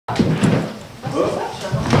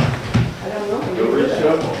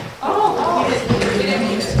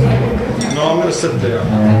to sit there.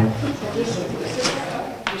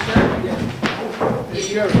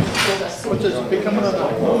 What's this becoming a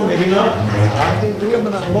Maybe not.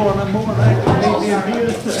 becoming a more and more Canadian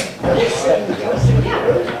beer?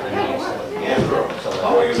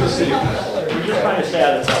 How are you this evening? We're just trying to stay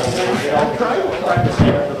out of trouble. Trying to stay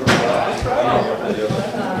out of the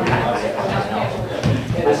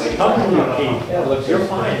road. You're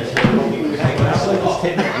fine.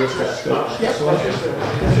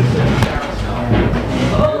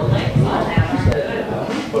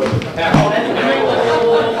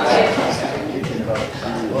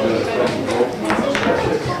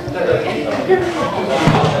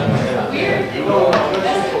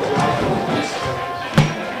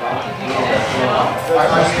 I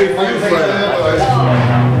speak for you, Fred.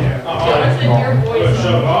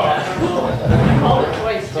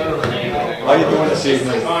 How are you doing this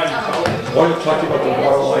evening? I want to talk about the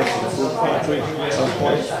water lines and the food pantry at some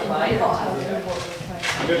point.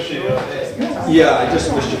 Yeah, I just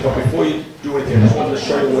missed you, but before you do anything, I just wanted to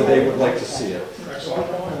show you where they would like to see it.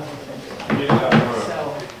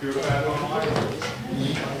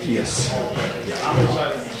 Yes.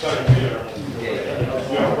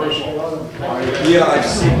 Yeah, I've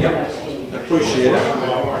seen you. I appreciate it.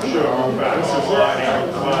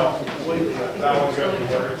 That one's got to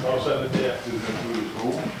work. I'll send it there.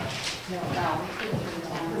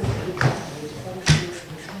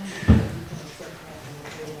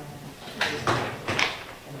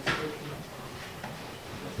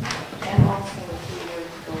 And also, if we were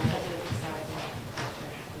to go ahead and decide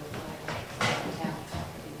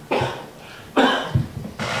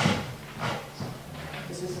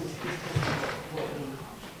this is what we,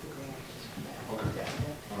 the grant is for that.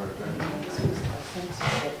 This was sent to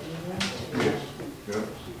that email to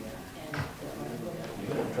and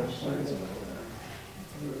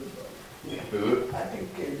I think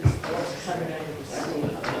it's coming out of the state.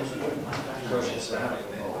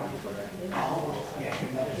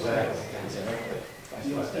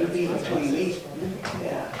 You'll be between these.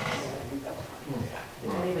 Yeah.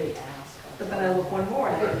 If anybody asks. But then I look one more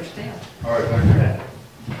and I understand. All right, thank you.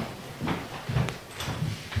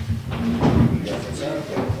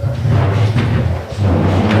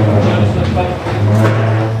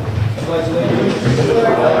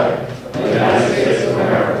 United States of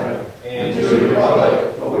America, and to the republic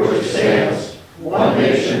for which it stands, one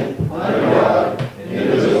nation, under God,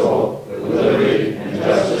 indivisible, with liberty and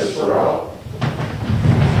justice for all.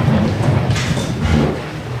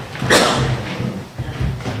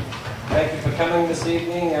 Thank you for coming this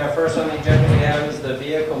evening. First on the agenda we have is the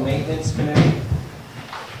Vehicle Maintenance Committee.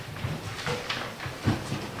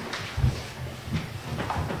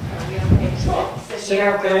 Sit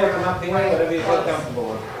out there, come up here, whatever you feel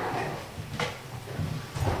comfortable with.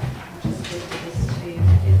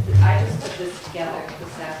 I just put this together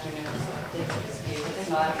this afternoon, so I did this to you. It's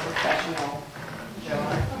not a professional job.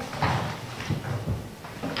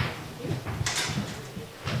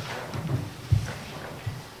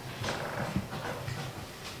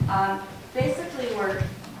 Basically,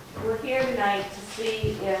 we're here tonight to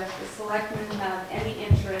see if the selectmen have any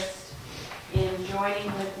interest in joining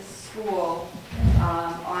with the school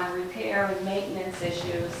on repair and maintenance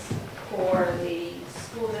issues for the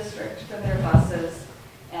school district for their buses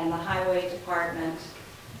and the highway department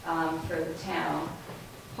for the town.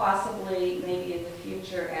 Possibly, maybe in the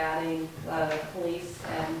future, adding the police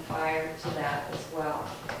and fire to that as well.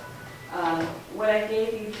 What I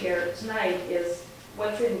gave you here tonight is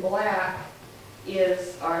what's in black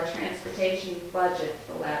is our transportation budget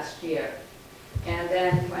for last year. And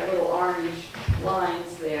then my little orange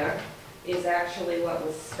lines there is actually what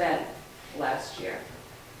was spent last year.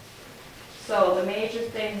 So the major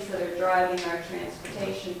things that are driving our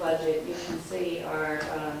transportation budget, you can see, are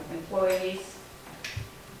employees,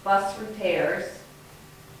 bus repairs,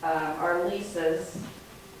 our leases,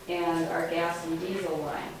 and our gas and diesel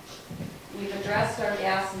line. We've addressed our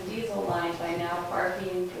gas and diesel line by now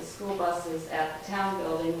parking the school buses at the town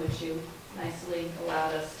building, which you nicely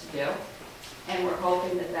allowed us to do. And we're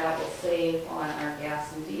hoping that that will save on our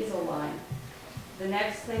gas and diesel line. The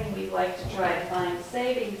next thing we'd like to try to find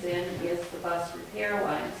savings in is the bus repair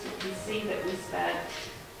lines. You can see that we spent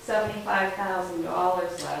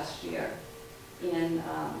 $75,000 last year in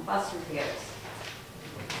bus repairs.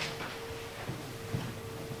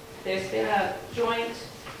 There's been a joint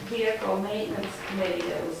vehicle maintenance committee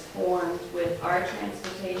that was formed with our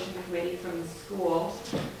transportation committee from the school,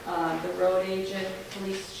 the road agent,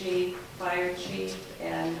 police chief, fire chief,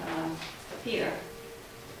 and Peter,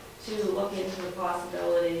 to look into the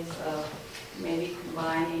possibilities of maybe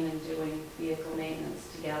combining and doing vehicle maintenance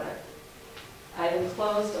together. I've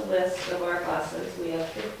enclosed a list of our buses. We have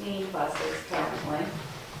 15 buses currently.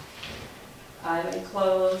 I've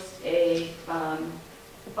enclosed a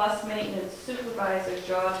bus maintenance supervisor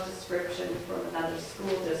job description from another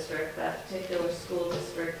school district. That particular school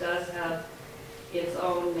district does have its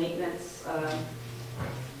own maintenance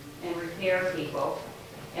and repair people.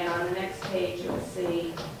 And on the next page, you'll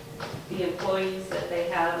see the employees that they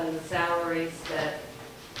have and the salaries that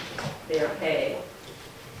they're paid.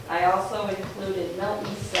 I also included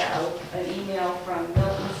Milton's an email from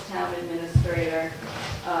Milton's town administrator.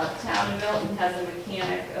 Town of Milton has a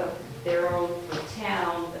mechanic of their own for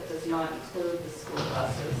town that does not include the school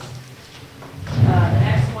buses. The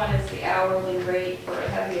next one is the hourly rate for a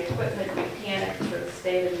heavy equipment mechanic for the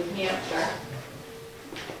state of New Hampshire.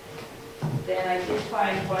 Then I did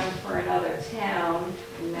find one for another town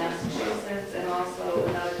in Massachusetts and also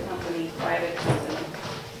another company, private company.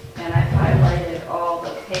 And I highlighted all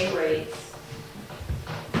the pay rates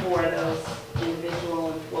for those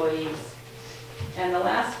individual employees. And the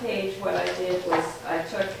last page, what I did was I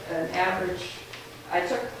took a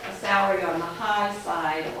salary on the high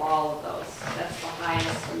side of all of those. That's the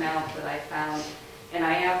highest amount that I found. And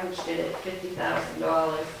I averaged it at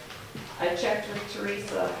 $50,000. I checked with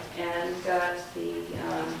Teresa and got the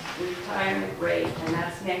retirement rate, and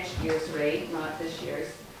that's next year's rate, not this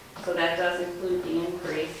year's. So that does include the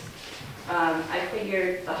increase. I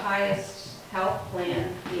figured the highest health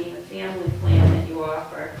plan being the family plan that you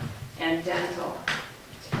offer, and dental,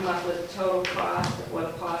 to come up with a total cost of what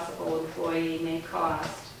a possible employee may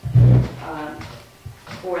cost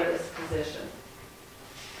for this position.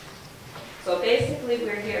 So basically,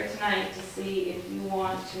 we're here tonight to see if you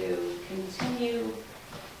want to continue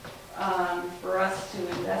for us to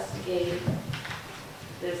investigate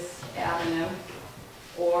this avenue,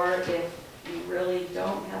 or if you really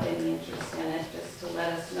don't have any interest in it, just to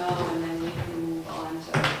let us know, and then we can move on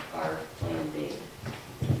to our plan B.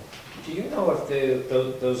 Do you know if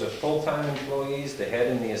those are full-time employees, the head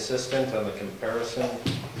and the assistant, on the comparison?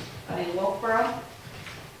 In Wilkeboro,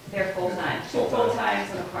 they're full-time, two Full-time. full-times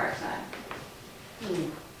and a part-time.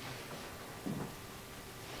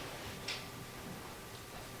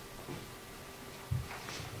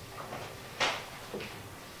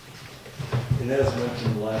 And as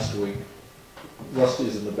mentioned last week,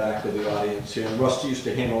 Rusty's in the back of the audience here. And Rusty used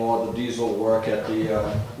to handle all the diesel work at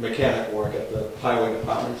the mechanic work at the highway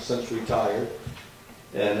department since retired.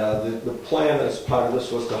 And the plan as part of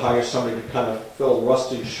this was to hire somebody to kind of fill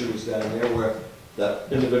Rusty's shoes down there, where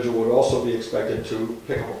that individual would also be expected to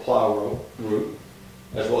pick up a plow route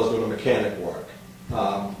as well as doing the mechanic work.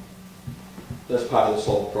 That's part of this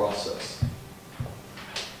whole process.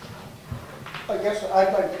 I guess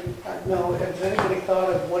I'd like to know, has anybody thought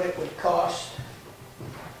of what it would cost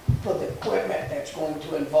for the equipment that's going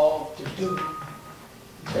to involve to do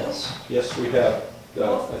this? Yes, we have.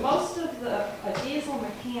 Most of a diesel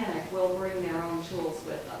mechanic will bring their own tools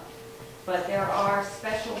with them, but there are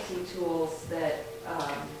specialty tools that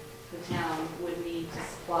the town would need to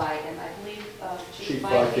supply, and I believe Chief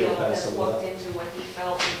Wakefield has some of looked that. into what he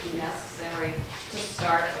felt would be necessary to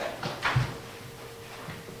start with.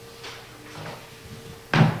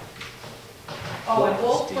 Oh, and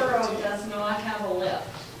Wolfboro does not have a lift.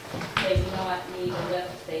 They do not need a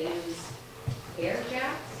lift. They use air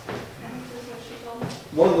jacks, I think is what she told me.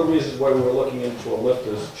 One of the reasons why we were looking into a lift,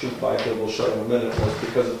 as Chief Byfield will show you in a minute, was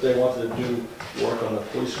because if they wanted to do work on the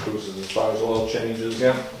police cruisers as far as oil changes,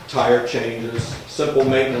 tire changes, simple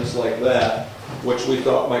maintenance like that, which we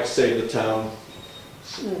thought might save the town,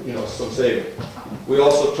 some saving. We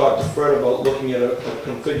also talked to Fred about looking at a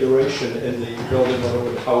configuration in the building where it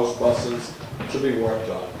would house buses to be worked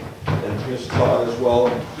on. And here's Todd as well.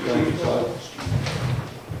 Thank you, Todd.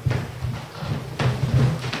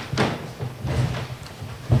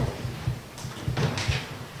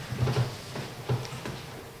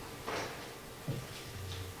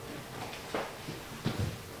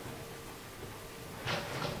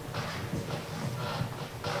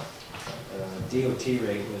 DOT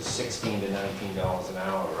rate was $16 to $19 an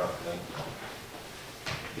hour roughly.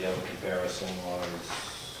 The other comparison was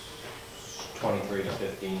 23 to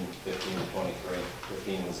 15, 15 to 23.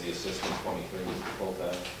 15 was the assistant, 23 was the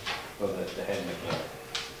full-time, or the head mechanic.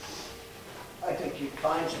 I think you'd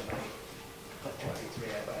find somebody for 23,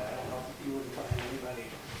 but I don't know if you wouldn't find anybody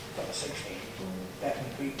for the 16. That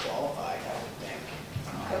would be qualified, I would think.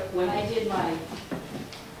 When I did my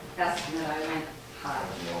estimate, I went high.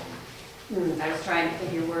 I was trying to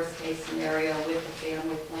figure worst case scenario with the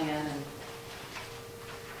family plan, and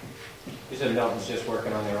You said Milton's just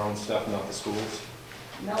working on their own stuff, not the schools?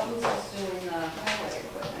 Milton's just doing the highway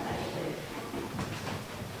equipment,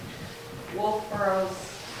 I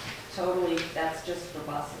Wolfboro's totally, that's just for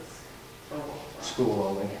buses, for Wolfboro. School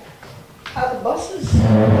only. Are the buses,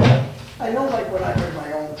 I know like when I heard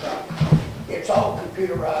my own truck, it's all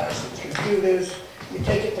computerized, it's computers, you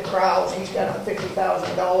take it to Crowds, he's got a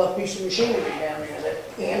 $50,000 piece of machinery down there that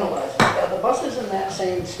analyzes it. Are the buses in that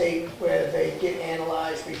same state where they get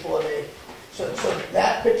analyzed before they, so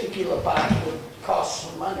that particular part would cost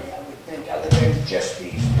some money, I would think, other than just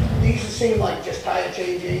these. These seem like just tire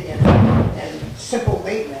changing and simple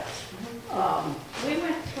maintenance. We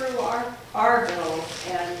went through our bills,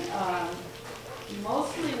 and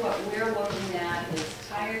mostly what we're looking at is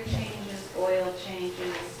tire changes, oil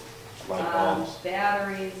changes, Light bulbs.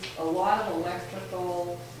 batteries, a lot of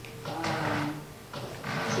electrical.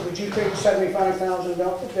 So would you think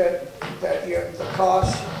 $75,000 the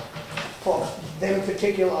cost for them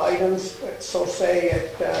particular items, so say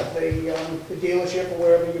at the dealership or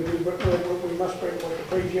wherever you do, we must bring like the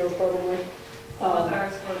pre-deals probably? Some of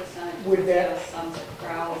ours go to Senate, Would that- some to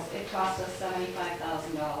Crowds. It cost us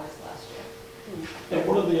 $75,000 last year. And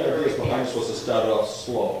one of the ideas behind this was to start it off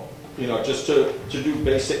slow, you know, just to do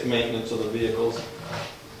basic maintenance of the vehicles.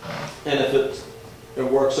 And if it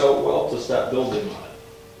works out well, to start building on it.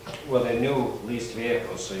 Well, they're new leased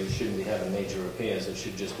vehicles, so you shouldn't be having major repairs. It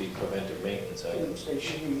should just be preventive maintenance items. They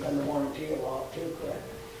should be under warranty a lot too, correct?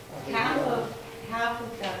 Half of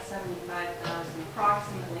that 75,000,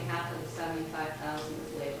 approximately half of the 75,000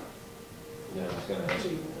 is labor. Yeah, it's gonna have to.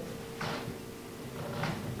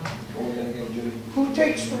 What are we gonna give Judy? Who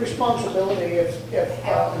takes the responsibility if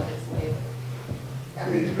Half of it's labor. I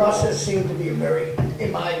mean, buses seem to be a very,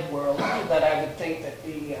 in my world, that I would think that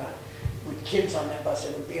with kids on that bus,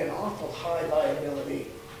 it would be an awful high liability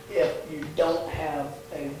if you don't have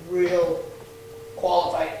a real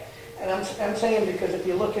qualified, and I'm saying because if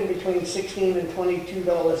you're looking between $16 and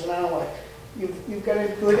 $22 an hour, you've got a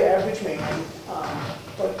good average man,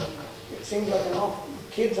 but it seems like an awful,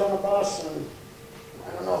 kids on a bus, and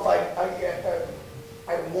I don't know if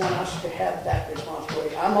I want us to have that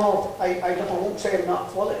responsibility. I won't say I'm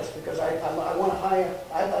not for this, because I want to hire,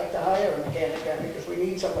 I'd like to hire a mechanic down because we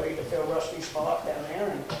need somebody to fill Rusty's spot down there.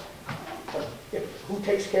 And, but who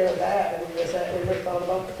takes care of that? I mean, has that ever thought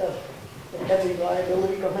about the heavy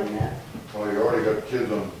liability behind that? Well, you already got kids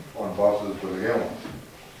on buses to begin with.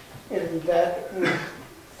 And that would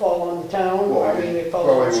fall on the town, Well, I mean, it falls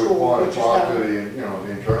on the probably would school, want which to is talk to town.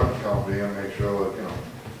 the insurance company and make sure that,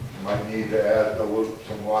 might need to add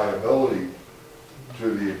some liability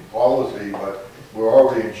to the policy, but we're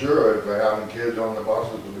already insured for having kids on the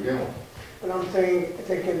buses to begin with. But I'm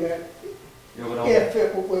thinking that Yeah, but if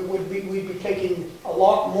it would be, we'd be taking a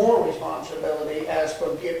lot more responsibility as for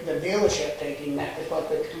the dealership taking that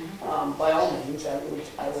responsibility. By all means, I would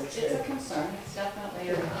It's a say. concern, it's definitely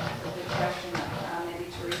a good question that maybe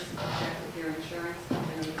Teresa can check with your insurance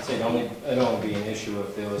company. it'd only be an issue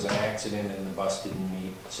if there was an accident and the bus didn't meet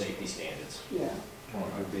safety standards. Yeah,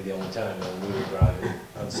 It would be the only time when we were driving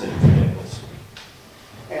unsafe vehicles.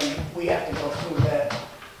 and we have to go through that,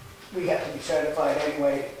 we have to be certified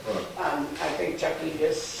anyway. I think Chucky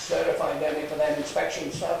is certified down there for that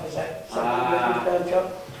inspection stuff, is that something that you've done,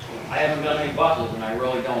 Chuck? I haven't done any buses, and I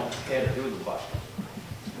really don't care to do the buses.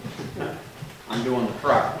 I'm doing the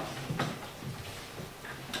truck.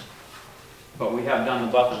 But we have done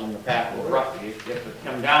the buses in the past with Rusty. If it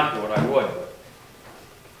come down to it, I would,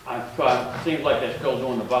 but it seems like they're still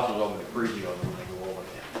doing the buses over the Grigio when they go over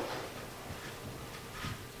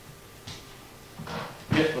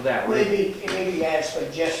there. Just for that reason. Maybe as for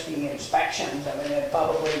just the inspections, I mean, it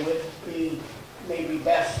probably would be maybe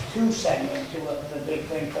best to send into the big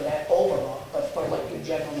thing for that overall, but for like your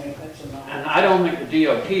general maintenance and all. And I don't think the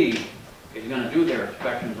DOT is gonna do their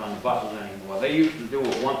inspections on the buses anymore. They used to do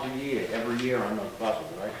it once a year, every year on those buses,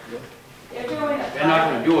 right? They're doing a They're not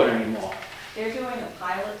pilot, gonna do it anymore. they're doing a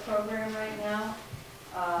pilot program right now,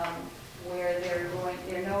 where they're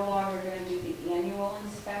no longer gonna do the annual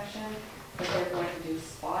inspection, but they're going to do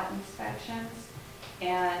spot inspections.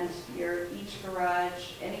 And each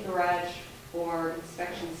garage, any garage or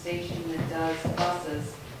inspection station that does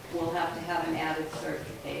buses will have to have an added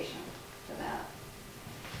certification for that.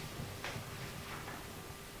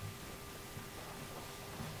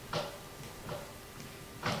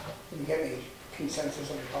 Can you get any consensus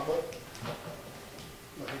of the public?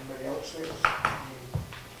 What everybody else thinks?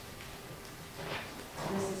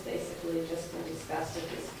 This is basically just been discussed at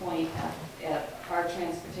this point at our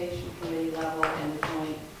transportation committee level and the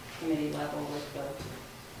joint committee level with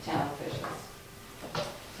the town officials,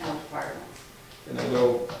 town departments. And I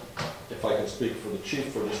know, if I can speak for the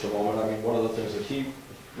chief for just a moment, I mean, one of the things that he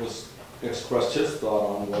expressed his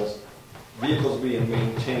thought on was, vehicles being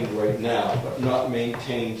maintained right now, but not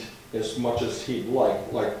maintained as much as he'd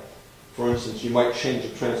like. Like, for instance, you might change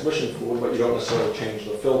the transmission fluid, but you don't necessarily change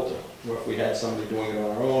the filter. Or if we had somebody doing it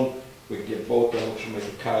on our own, we could get both done, which would make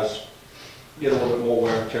the cars get a little bit more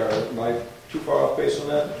wear and tear. Am I too far off base on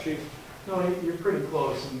that, Chief? No, you're pretty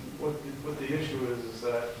close, and what the issue is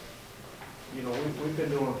that, you know, we've been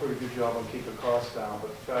doing a pretty good job on keeping costs down, but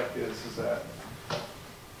the fact is that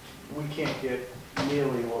we can't get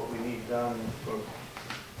nearly what we need done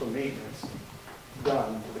for maintenance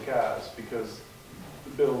done to the cars, because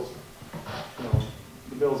the bills, you know,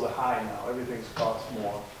 the bills are high now, everything's cost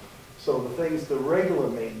more. So the regular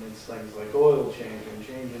maintenance things like oil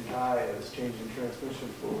changing tires, changing transmission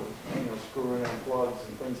fluid, you know, screwing in plugs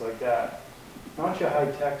and things like that, not your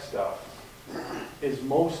high-tech stuff, is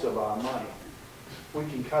most of our money. If we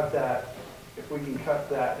can cut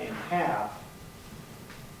that in half,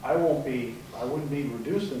 I wouldn't be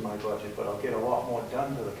reducing my budget, but I'll get a lot more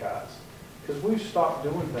done to the cars. Because we've stopped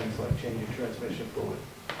doing things like changing transmission fluid.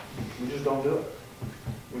 We just don't do it.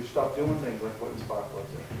 We've stopped doing things like putting spark plugs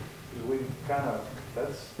in.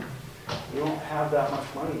 Because we don't have that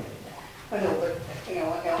much money anymore. I know, but, you know,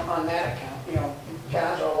 on that account, you know,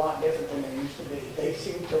 cars are a lot different than they used to be. They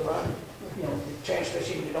seem to run, you know, the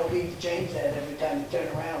transmission, you don't need to change that every time you turn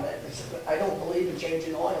around. I don't believe in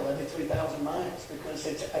changing oil every 3,000 miles, because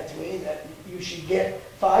it's, to me, that you should get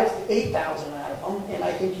 5,000 to 8,000 out of them, and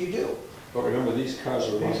I think you do. But remember, these cars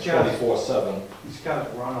are running These cars- 24/7. These cars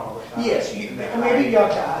run all the time. Yes, And they're maybe your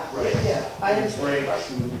car, Right. yeah, I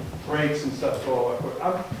understand. Brakes and stuff, so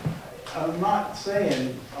I'm not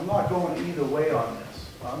saying, I'm not going either way on this.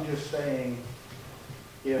 I'm just saying,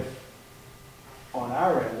 if, on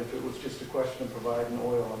our end, if it was just a question of providing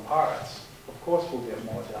oil and parts, of course we'll get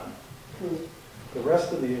more done. Hmm. The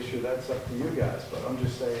rest of the issue, that's up to you guys, but I'm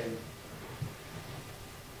just saying,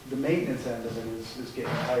 the maintenance end of it is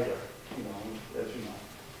getting tighter, you know, as you know,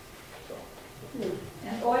 so.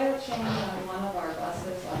 An oil change on one of our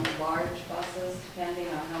buses, on the large buses, depending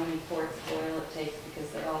on how many quarts of oil it takes, because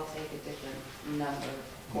they all take a different number of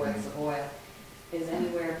quarts of oil, is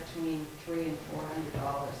anywhere between $300 and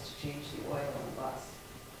 $400 to change the oil on a bus.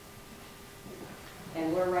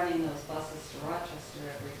 And we're running those buses to Rochester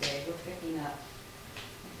every day. We're picking up,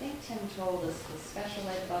 I think Tim told us the special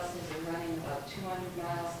ed buses are running about 200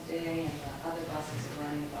 miles a day, and the other buses are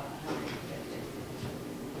running about 150.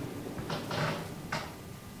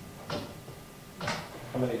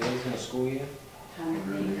 How many days in a school year?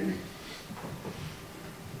 180.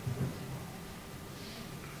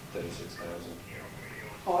 36,000.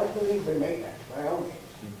 Oh, I believe they make that, by all means.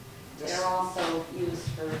 They're also used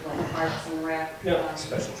for like Parks and Rec. Yeah,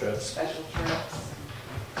 special trips. Special trips.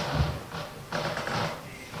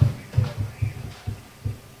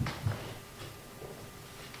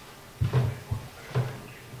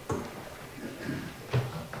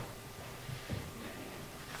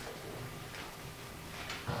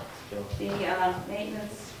 The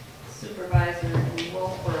maintenance supervisor in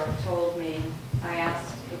Wolfboro told me, I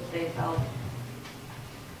asked if they felt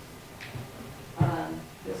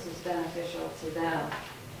this was beneficial to them.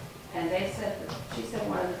 And they said, she said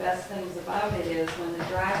one of the best things about it is when the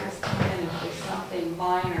drivers come in, if there's something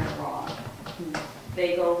minor wrong,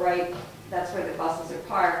 they go right, that's where the buses are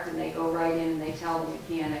parked, and they go right in and they tell the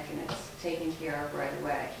mechanic, and it's taken care of right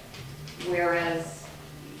away. Whereas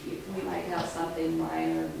we might have something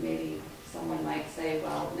minor, maybe someone might say,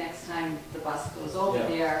 well, next time the bus goes over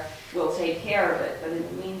there, we'll take care of it. But in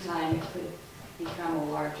the meantime, it could become a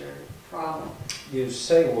larger problem. You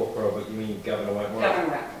say Wolfboro, but you mean Governor Wentworth? Governor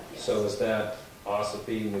Wentworth, yes. So is that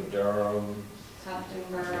Ossipee, New Durham,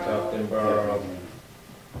 Tuftonboro. Tuftonboro,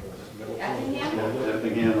 Effingham?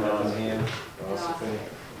 Rockingham, Ossipee?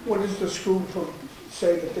 What does the school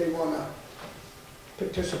say that they want to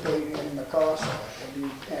participate in the cost? Have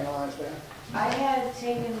you analyzed that? I had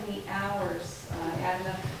taken the hours,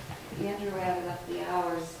 Andrew added up the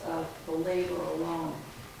hours of the labor alone,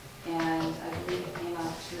 and I believe it came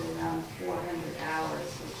out to around 400 hours,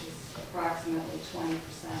 which is approximately 20% of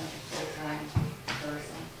a full-time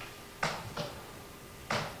person.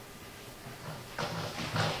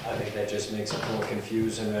 I think that just makes it more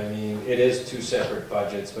confusing. I mean, it is two separate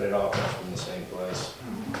budgets, but it all comes from the same place.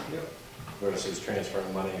 Yep. Versus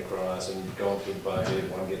transferring money across and going through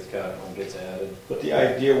budget, one gets cut, one gets added. But the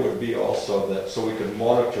idea would be also that, so we can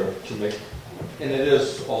monitor to make, and it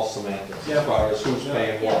is all semantics as far as who's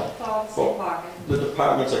paying Yeah, what. it's all the same pocket. The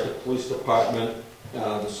departments, like the police department,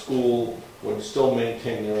 the school, would still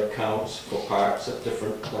maintain their accounts for parts at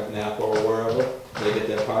different, like Napa or wherever they get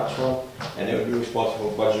their parts from, and they would be responsible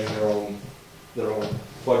for budgeting their own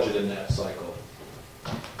budget in that cycle.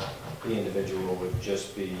 the individual would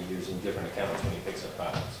just be using different accounts when he picks up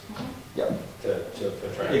parts Yep. to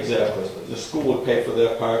attract. Exactly. The school would pay for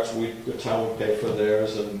their parts, the town would pay for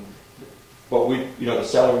theirs, but the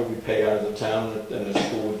salary we pay out of the town, and the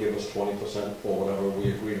school would give us 20% or whatever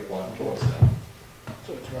we agreed upon towards that.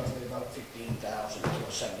 So it's roughly about $15,000 to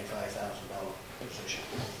a $75,000 position.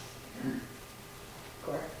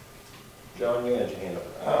 Correct? John, you had your hand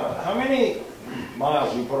up. How many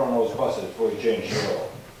miles you put on those buses before you change your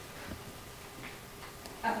oil?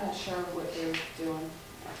 I'm not sure what they're doing.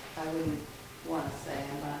 I wouldn't want to say,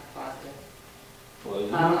 I'm not positive.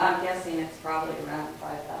 Well, I'm guessing it's probably around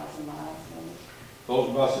 5,000 miles. Maybe. those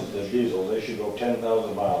buses, the diesels, they should go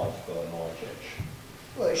 10,000 miles for an oil change.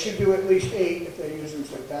 Well, they should do at least 8 if they're using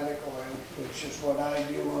synthetic oil, which is what I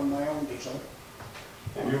do on my own diesel.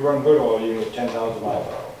 If you run good oil, you get 10,000 miles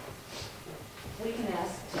per hour. We can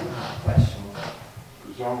ask Tim a question.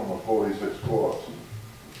 Because I'm on a 46 course.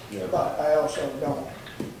 Yeah. But I also don't,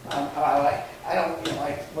 I don't,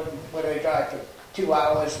 like, what I drive for 2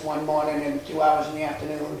 hours one morning and 2 hours in the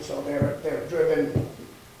afternoon, so they're driven,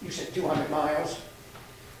 you said 200 miles.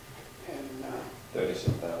 And,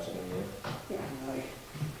 36,000 a year. yeah, and I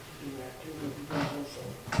do that too,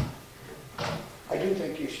 so. I do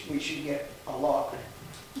think we should get a lot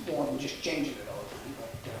more than just changing it all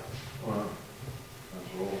the time,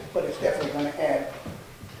 but it's definitely gonna add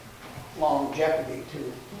longevity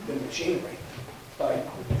to the machinery by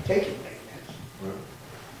taking maintenance.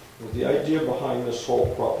 Well, the idea behind this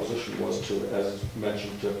whole proposition was to, as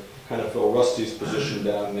mentioned, to kind of fill Rusty's position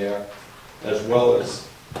down there, as well as,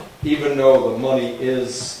 even though the money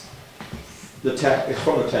is it's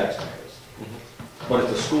from the taxpayers, but if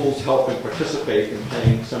the school's helping participate in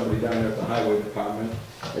paying somebody down there at the highway department,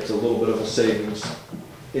 it's a little bit of a savings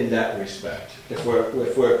in that respect, if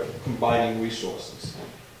we're combining resources.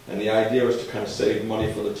 And the idea is to kind of save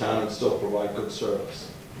money for the town and still provide good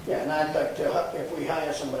service. Yeah, and I'd like to, if we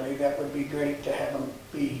hire somebody, that would be great to have them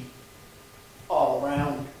be all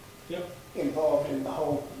around involved in the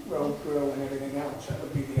whole road crew and everything else. That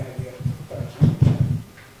would be the idea.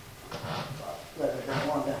 Rather than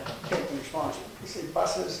want to take the responsibility. You see,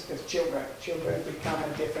 buses, as children become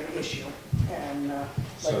a different issue. And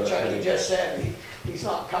like Chucky just said, he's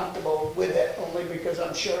not comfortable with it, only because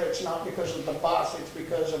I'm sure it's not because of the bus, it's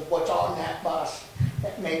because of what's on that bus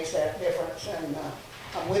that makes that difference. And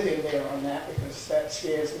I'm with him there on that, because that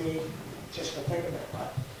scares me just to think about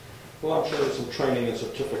it. Well, I'm sure there's some training and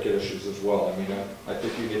certificate issues as well. I mean, I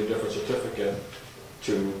think you need a different certificate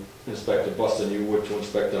to inspect a bus than you would to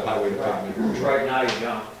inspect a highway department. Right now, you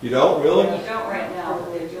don't. You don't, really? You don't right now,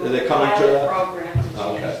 but they're doing Are they a coming to pilot that? program to change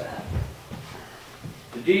Okay. that.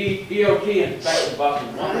 The DOT inspects the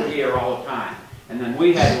buses once a year all the time, and then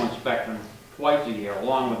we had to inspect them twice a year,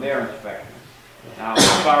 along with their inspection. Now,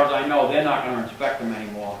 as far as I know, they're not gonna inspect them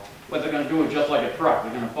anymore. What they're gonna do is just like a truck,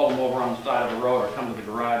 they're gonna pull them over on the side of the road or come to the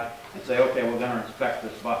garage and say, okay, we're gonna inspect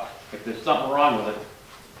this bus. If there's something wrong with it,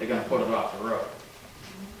 they're gonna put it off the road.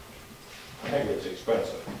 I think it's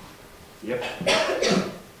expensive. Yep.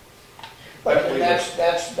 But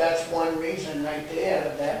that's one reason right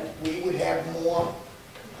there, that we would have more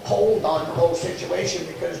hold on the whole situation,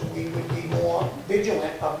 because we would be more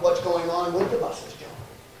vigilant of what's going on with the buses, John.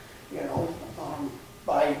 You know,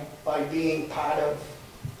 by being part of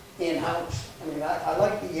in-house. I mean, I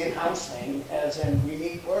like the in-house thing, as in we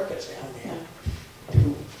need workers down there.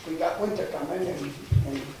 We got winter coming,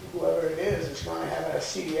 and whoever it is going to have a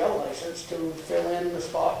CDL license to fill in the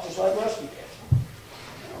spot just like Rusty did.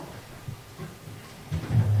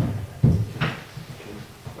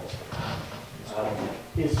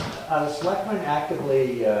 Are the selectmen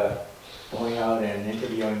actively going out and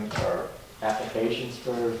interviewing for applications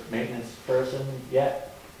for maintenance person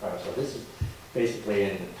yet? So this is basically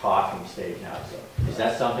in the talking stage now, so is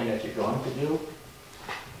that something that you're going to do?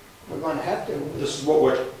 We're going to have to. This is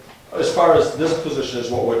what as far as this position is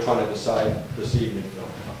what we're trying to decide this evening, Phil.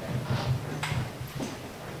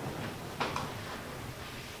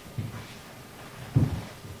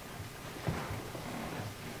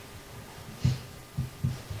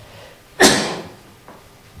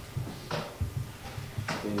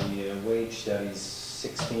 The wage study's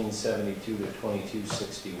 1672 to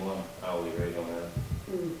 2261 hourly rate on that.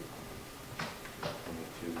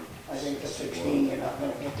 I think the 16, you're not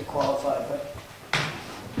going to get to qualify, but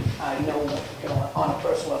I know, on a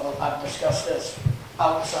personal level, I've discussed this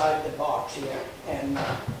outside the box here, and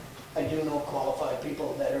I do know qualified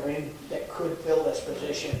people that are in, that could fill this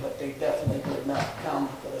position, but they definitely would not come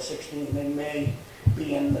for the 16. They may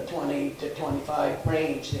be in the 20 to 25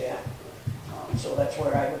 range there. So that's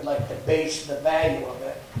where I would like to base the value of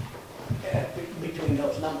it between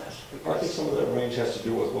those numbers, some of that range has to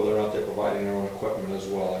do with whether or not they're providing their own equipment as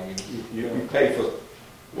well. I mean, you pay for,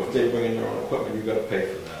 if they bring in their own equipment, you've got to pay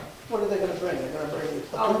for that. What are they gonna bring? They're gonna bring a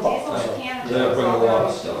Oh, toolbox. diesel can't. They're bringing a lot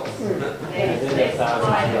of stuff. They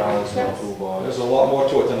supply their own tools. There's a lot more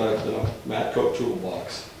to it than a Matco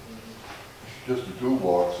toolbox. Just a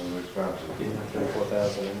toolbox is expensive.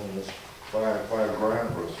 24,000 in this. $5 grand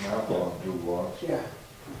for a Snap-on toolbox. Yeah,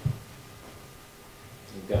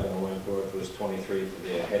 Governor Wentworth was 23 for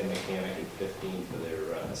their head mechanic and 15 for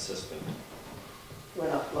their assistant. we're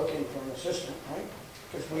not looking for an assistant, right?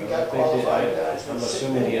 Because we I got think they- qualified guys. I'm that sit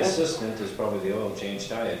assuming the there. assistant is probably the oil change,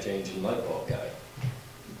 tire change, and light bulb guy.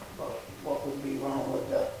 But what would be wrong with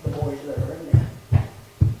the boys that are in there?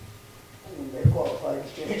 I mean, they're qualified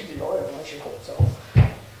to change the oil, I should hope so.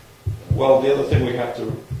 Well, the other thing we have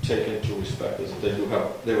to take into respect is that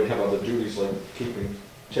they would have other duties like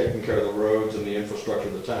taking care of the roads and the infrastructure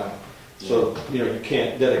of the town. So, you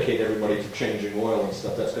can't dedicate everybody to changing oil and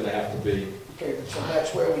stuff. That's gonna have to be, Okay, so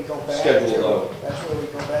that's where we go back Scheduled to, out. that's where we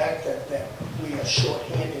go back, that we are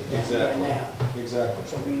shorthanded down there Exactly. now. exactly.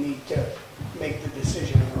 So we need to make the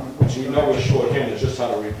decision on which. We know we're shorthanded, it's just how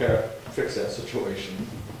to fix that situation.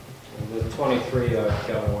 The 23,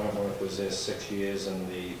 Governor Wentworth was there 6 years, and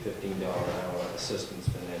the $15 an hour assistant's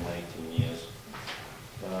been there 19 years.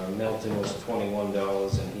 Milton was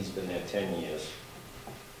 $21, and he's been there 10 years.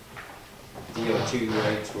 DOT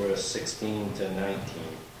rates were 16 to 19.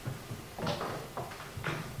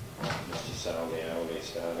 Mr. Salary, hourly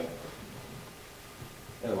starting.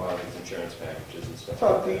 And a lot of these insurance packages and stuff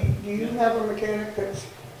So like do that. you have a mechanic that's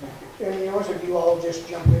in yours, or do you all just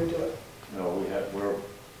jump into it? No,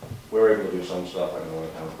 we're able to do some stuff, I know when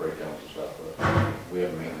it comes to breakdowns and stuff, but we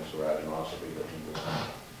have a maintenance garage in Ossipee that can do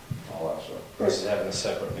all that stuff. Versus having a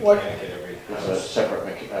separate What- mechanic at every It's a house.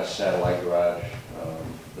 separate satellite garage,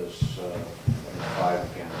 there's 5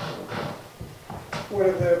 mechanics. What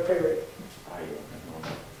are the pay rate? I don't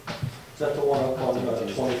know. Is that the one up on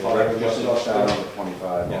the 25? Just as you start on the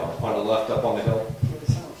 25. Yeah, on the left up on the hill. What it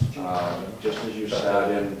sounds cheap. Just as you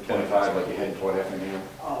start in 25, like you're heading toward Effingham.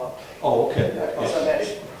 Oh, Oh, okay. so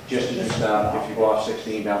that's, Just as you start, if you go off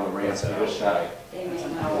 16 down the ramp, you just start, They may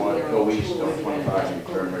go east, go 25, and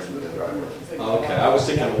you turn right into the driveway. Okay, I was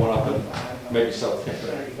thinking of one up in maybe South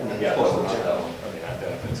Hampton. Yeah, Close to not town. that one. I mean, our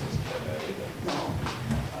benefits isn't that bad either. no.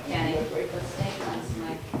 Kenny, the state ones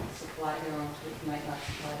might supply their own tools, might not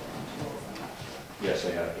supply their own tools, I'm not sure. Yes,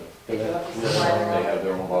 they have to. They do have to supply their They own. have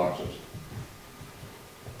their own boxes.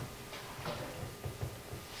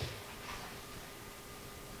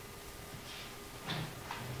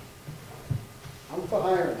 I'm for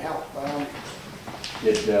hiring help, by all means.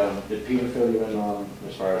 Did Peter fill you in on,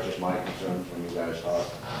 as far as just my concerns when you guys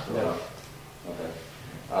talked? No.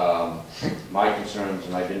 Okay. My concerns,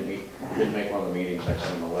 and I didn't make one of the meetings, I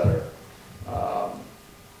sent him a letter.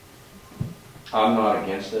 I'm not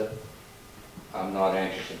against it. I'm not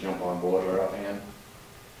anxious to jump on board right offhand.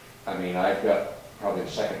 I mean, I've got probably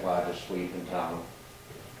the second largest fleet in town.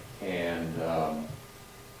 And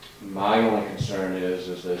my only concern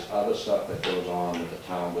is there's other stuff that goes on that the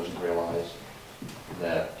town doesn't realize.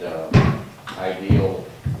 That I deal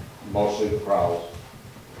mostly with prowls,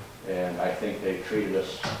 and I think they've treated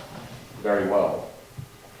us very well.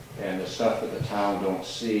 And the stuff that the town don't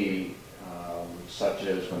see, such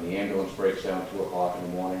as when the ambulance breaks down at 2 o'clock in the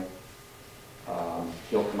morning,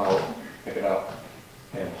 he'll come out, pick it up,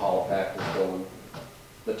 and haul it back to the building.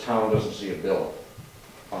 The town doesn't see a bill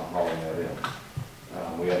on hauling that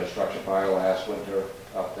in. We had a structure fire last winter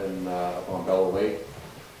up on Bella Lake,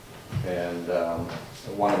 and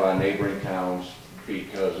one of our neighboring towns,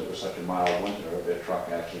 because it was such a mild winter, their truck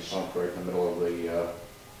actually sunk right in the middle of the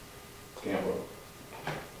camp road.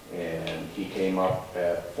 And he came up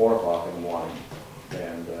at 4 o'clock in the morning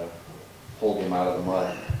and pulled him out of the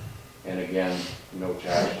mud. And again, no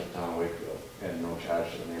charge to the town of Wakefield and no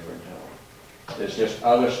charge to the neighboring town. There's just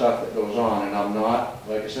other stuff that goes on, and I'm not,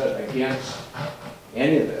 like I said, against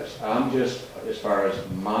any of this. I'm just, as far as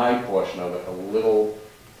my portion of it, a little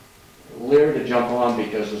leery to jump on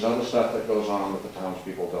because there's other stuff that goes on that the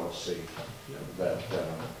townspeople don't see.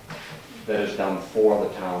 That is done for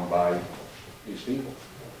the town by these people.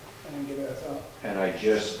 I didn't give it a thought. And I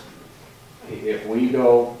just, if we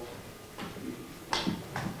go,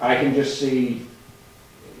 I can just see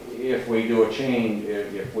if we do a change,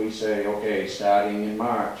 if we say, okay, starting in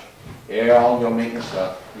March, all your maintenance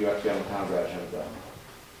stuff, you have to get on the town garage and have it done.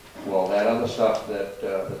 Well, that other stuff that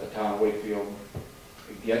the town of Wakefield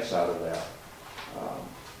gets out of that,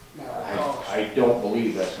 I don't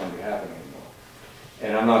believe that's going to be happening anymore.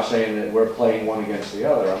 And I'm not saying that we're playing one against the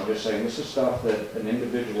other. I'm just saying this is stuff that an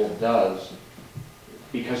individual does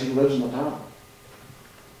because he lives in the town.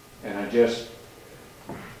 And I just,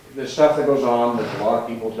 there's stuff that goes on that a lot of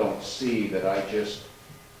people don't see that I just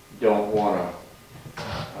don't want to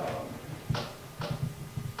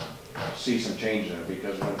see some change in it,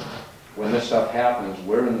 because when this stuff happens,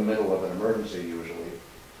 we're in the middle of an emergency usually,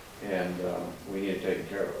 and we need to take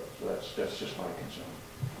care of it. So that's just my concern.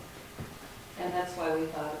 And that's why we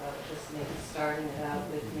thought about just maybe starting it out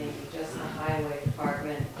with maybe just the highway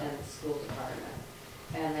department and the school department.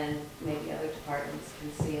 And then maybe other departments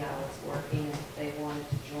can see how it's working, and if they wanted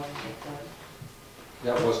to join, they could.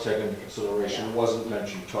 That was taken into consideration, it wasn't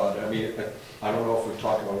mentioned, Todd. I mean, I don't know if we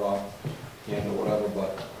talked about it offhand or whatever,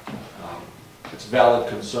 but it's valid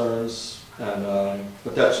concerns, and,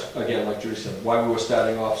 but that's, again, like Judy said, why we were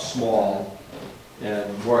starting off small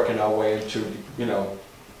and working our way into, you know,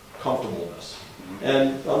 comfortableness.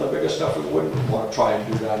 And on the bigger stuff, we wouldn't want to try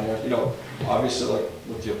and do down there. You know, obviously, like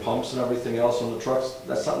with your pumps and everything else on the trucks,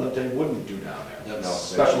 that's something that they wouldn't do down there. That's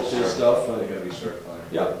specialty stuff. They gotta be certified.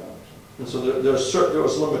 Yeah. And so there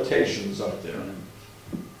was limitations out there.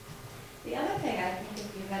 The other thing, I think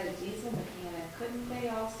if you had a diesel mechanic, couldn't they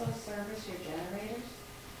also service your generators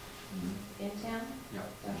in town? Yeah.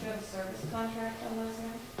 Don't you have a service contract on those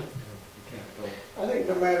now? I think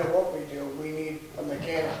no matter what we do, we need a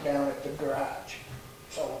mechanic down at the garage.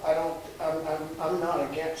 So I'm not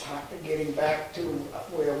against getting back to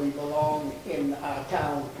where we belong in our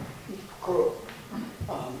town crew,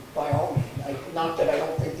 by all means. Not that I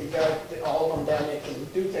don't think the guys, all of them down there can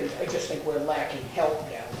do things, I just think we're lacking help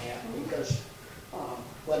down there, because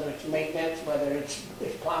whether it's maintenance, whether it's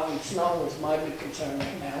plowing snow is my big concern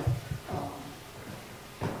right now.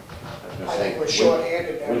 I think we're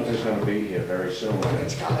short-handed down there. Winter's gonna be here very soon.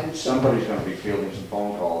 It's coming. Somebody's gonna be fielding some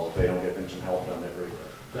phone calls if they don't get some help done everywhere.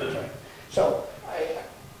 That's right. So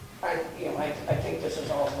I think this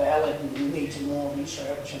is all valid, and we need some more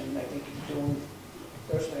research, and I think you're doing,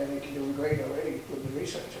 personally, I think you're doing great already with the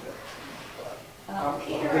research of it. But,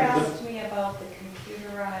 Peter asked me about the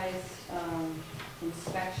computerized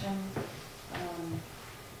inspection.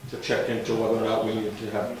 To check into whether or not we needed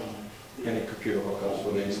to have any computer hookups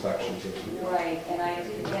for the inspections. Right, and I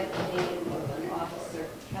didn't get the name of an officer,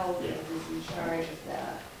 Kelly, who's in charge of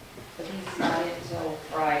that. But he's not in until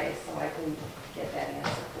Friday, so I couldn't get that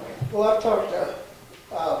answer for you. Well, I've talked to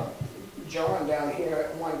John down here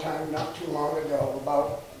at one time, not too long ago,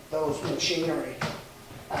 about those machinery.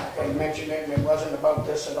 And mentioned it, and it wasn't about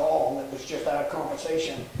this at all, it was just our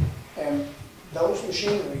conversation. And those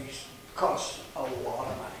machineries cost a lot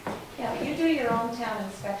of money. Yeah, but you do your own town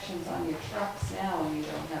inspections on your trucks now, and you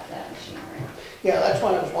don't have that machinery. Yeah, that's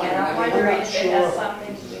what I was wondering. And I'm I mean, wondering not if it has sure.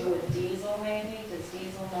 something to do with diesel, maybe? Does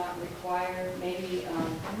diesel not require, maybe,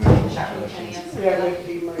 Chuck can answer Yeah, that?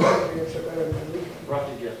 maybe my experience are better than me.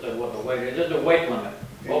 Rusty just said what the weight, there's a weight limit.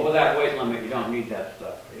 Over that weight limit, you don't need that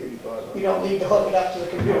stuff. You don't need to hook it up to the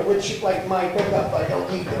computer, which, like my pickup, I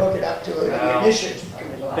don't need to hook it up to the ignition.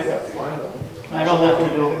 I don't have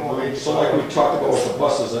to do. So like we talked about with the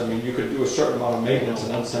buses, I mean, you could do a certain amount of maintenance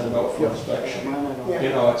and then send them out for inspection. You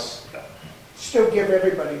know, it's, Still give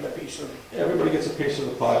everybody the piece of it. everybody gets a piece of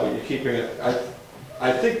the pie, but you're keeping it,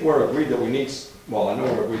 I think we're agreed that we need, well, I know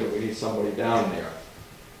we're agreed that we need somebody down there.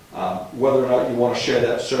 Whether or not you want to share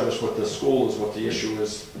that service with the school is what the issue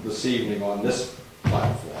is this evening on this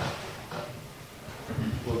platform.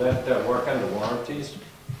 Will that work under warranties?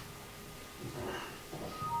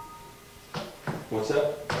 What's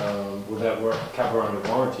that? Will that cover under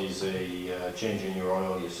warranties, changing your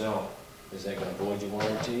oil yourself? Is that going to void your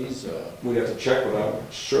warranties? We'd have to check, but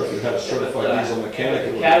I'm sure if you had a certified diesel mechanic, it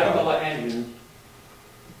The would Caterpillar engine,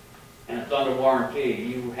 and it's under warranty,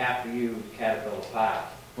 you have to use Caterpillar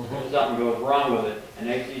parts. If something goes wrong with it, and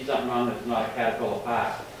they see something wrong that's not a Caterpillar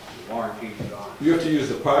part, the warranty's gone. You have to use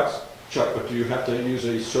the parts, Chuck, but do you have to use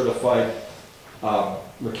a certified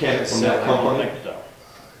mechanic from that I don't company? think so.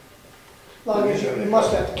 As long as you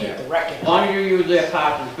must have to keep the record. As long as you use their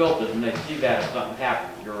parts and filters, and they see that if something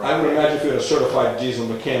happens, you're right. I would imagine if you had a certified diesel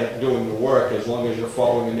mechanic doing the work, as long as you're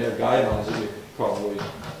following their guidelines, that you probably.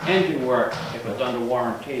 Engine work, if it's under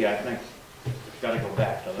warranty, I think it's gotta go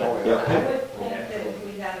back to that. I would think that if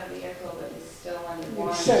we had a vehicle that was still under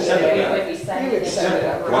warranty, send it we out. would be sending You it would send it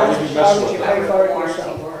out. to Why would you mess Why would with you that? pay for it warranty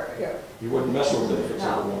yourself? work. Yeah. You wouldn't mess with it if it's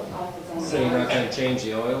under No, warranty. all of it's So you're under not going to change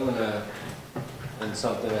the oil in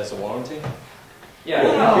something that's a warranty? Yeah,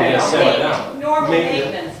 Yeah, send it out. normal Maintenance.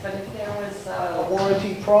 maintenance, but if there was A a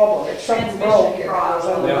warranty problem, if something broke, transmission it was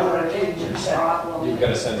problem under or warranty, engine you send it. problem, You've got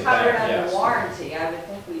to send it covered back, under yes. warranty, I would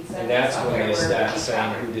think we'd send And it that's somewhere when they where it would start be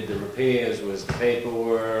saying covered. who did the repairs, was the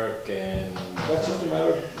paperwork, and That's just a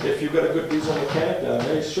matter of, if you've got a good diesel mechanic down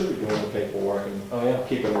there, you should be doing the paperwork and Oh, yeah.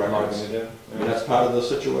 keeping records. Yeah. I mean, that's part of the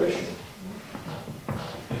situation. Okay.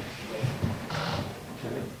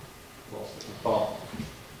 Paul?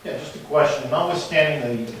 Yeah, just a question,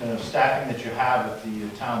 notwithstanding the staffing that you have at the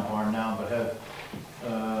town barn now, but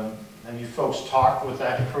have you folks talked with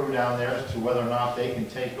that crew down there as to whether or not they can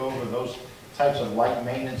take over those types of light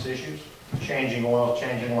maintenance issues? Changing oil,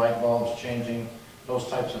 changing light bulbs, changing those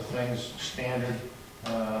types of things, standard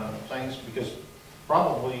things? Because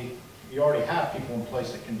probably you already have people in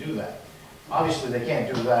place that can do that. Obviously, they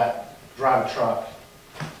can't do that, drive a truck,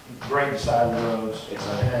 grade the side of the roads,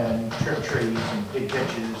 and trim trees and dig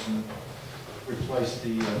ditches and replace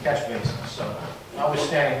the catch basins. So,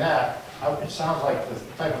 notwithstanding that, it sounds like the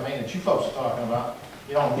type of maintenance you folks are talking about,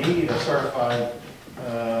 you don't need a certified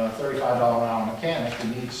 $35 an hour mechanic. You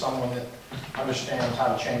need someone that understands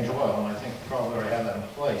how to change oil, and I think you probably already have that in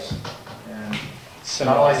place. And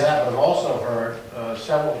not only that, but I've also heard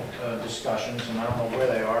several discussions, and I don't know where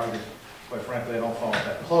they are, because quite frankly I don't follow it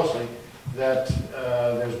that closely, that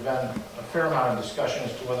there's been a fair amount of discussion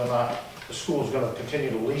as to whether or not the school's going to continue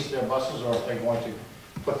to lease their buses, or if they're going to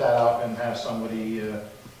put that out and have somebody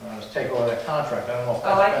take over that contract. I don't know if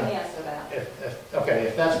that's Oh, I can answer that. Okay,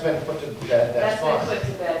 if that's been put to bed, that's fine. That's been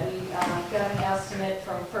put to bed. We got an estimate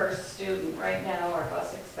from First Student. Right now, our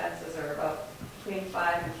bus expenses are about between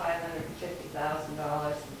 $500,000 and $550,000.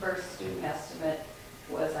 The First Student estimate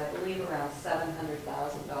was, I believe, around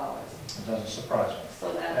 $700,000. It doesn't surprise me.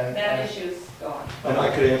 So that issue's gone. And I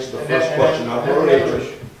could answer the first question.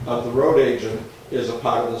 The road agent is a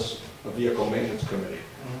part of this vehicle maintenance committee.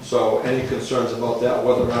 So any concerns about that,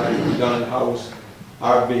 whether or not it can be done in-house,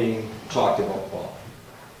 are being talked about, Paul.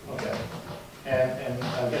 Okay. And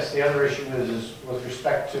I guess the other issue is with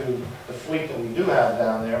respect to the fleet that we do have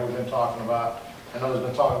down there, we've been talking about, I know there's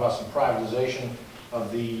been talking about some privatization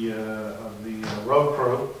of the road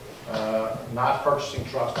crew, not purchasing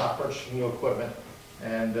trucks, not purchasing new equipment.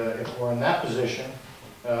 And if we're in that position,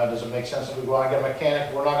 does it make sense that we go out and get a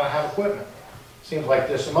mechanic? We're not going to have equipment. Seems like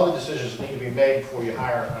there's some other decisions that need to be made before you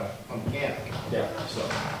hire a mechanic. Yeah. So,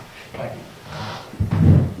 thank you.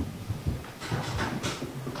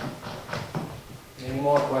 Any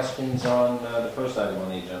more questions on the first item on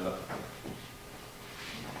the agenda?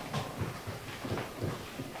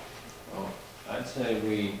 Well, I'd say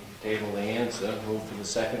we table the answer, move to the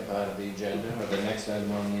second part of the agenda, or the next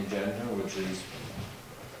item on the agenda, which is,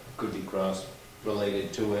 could be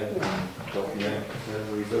cross-related to it, and go from there. And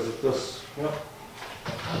revisit this. Yep.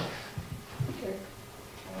 Okay.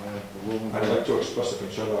 I'd like to express a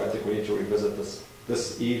concern, though. I think we need to revisit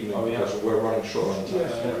this evening, Oh, yeah. because we're running short on time.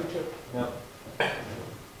 Yes, me too. Yep.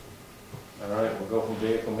 All right, we'll go from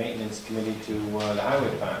Vehicle Maintenance Committee to the Highway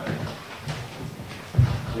Department.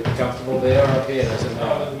 You comfortable there or up here? Does it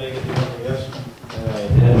matter? Doesn't make a difference, yes. All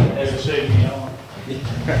right, It'll save me on.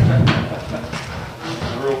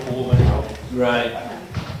 Real cool anyhow. right.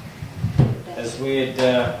 As we had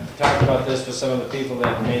talked about this for some of the people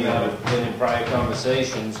that may not have been in prior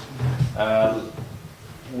conversations,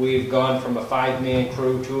 we've gone from a 5-man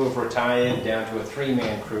crew, 2 have retired, down to a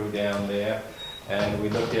 3-man crew down there. And we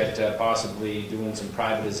looked at possibly doing some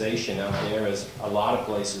privatization out there, as a lot of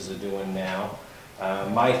places are doing now.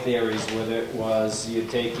 My theories with it was you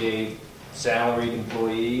take a salaried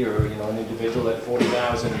employee or an individual at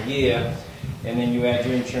 $40,000 a year, and then you add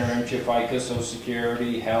your insurance, your FICA, Social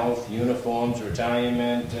Security, health, uniforms,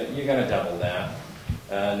 retirement. You're going to double that.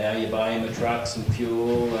 Now you're buying the trucks and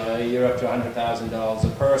fuel. You're up to $100,000 a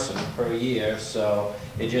person per year. So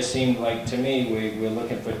it just seemed like to me we're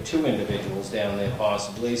looking for 2 individuals down there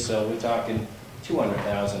possibly. So we're talking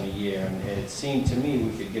 $200,000 a year, and it seemed to me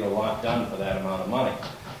we could get a lot done for that amount of money.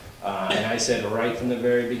 And I said right from the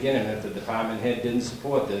very beginning, if the department head didn't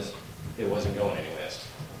support this, it wasn't going anywhere.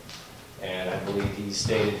 And I believe he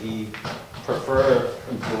stated he preferred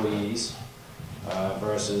employees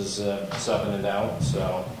versus subbing it out.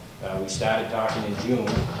 So we started talking in June.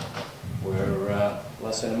 We're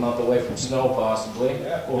less than a month away from snow possibly.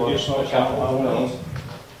 Yeah, Or just snow a couple of knows.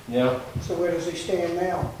 Yeah. So where does he stand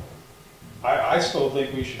now? I still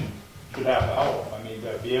think we should have the help. I mean,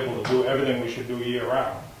 to be able to do everything we should do year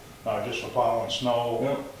round, not just for plowing snow.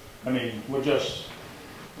 Yeah. I mean, we're just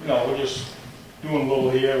doing a little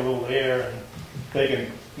here, a little there, and taking,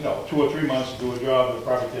 2 or 3 months to do a job that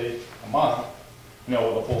probably take a month, with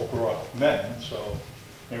a full crew of men. So,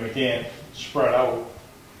 and we can't spread out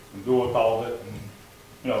and do a culvert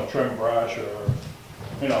and, trim brush or,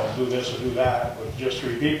 do this or do that with just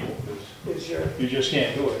 3 people. Is your, You just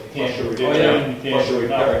can't do it. You can't do it. Plus You can't do you're it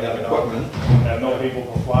repairing now, that equipment. Have no people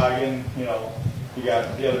for flagging, You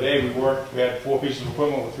got, the other day we had 4 pieces of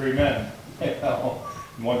equipment with 3 men, you know.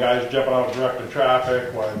 And one guy's jumping out directing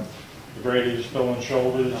traffic, one, the grader's filling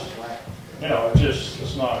shoulders. You know,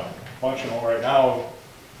 it's not functional right now,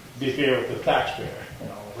 to be fair with the taxpayer, you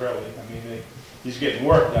know, really. I mean, he's getting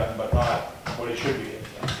work done, but not what he should be getting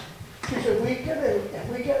done. Have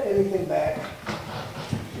we got anything back?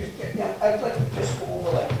 I'd like to just go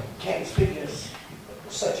over like Ken's figures,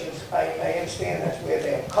 such as, I understand that's where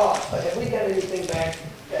they'll cost, but have we got anything back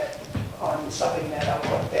that, on subbing that out,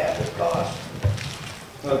 what that would cost?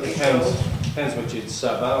 Well, it depends what you'd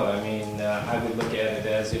sub out. I mean, I would look at it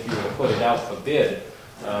as if you were to put it out for bid.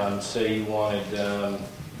 Say you wanted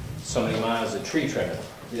so many miles of tree trimming.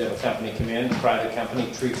 You have a company come in, private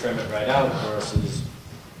company, tree trim it right out versus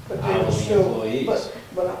hourly employees.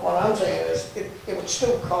 But what I'm saying is, it would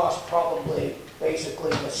still cost probably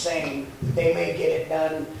basically the same. They may get it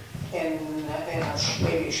done in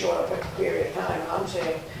maybe a shorter period of time. I'm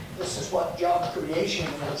saying this is what job creation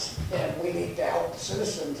is, and we need to help the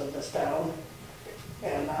citizens of this town.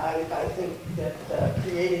 And I think that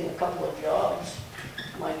creating a couple of jobs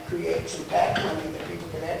might create some tax money that people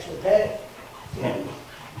can actually pay. And,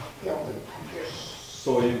 you know, just.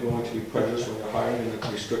 So are you going to be prejudiced when you're hiring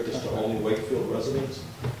and restrict this to only Wakefield residents?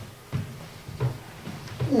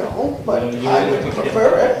 No, but I would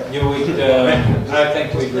prefer it. You would, I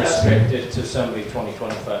think we'd restrict it to somebody 20,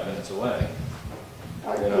 25 minutes away.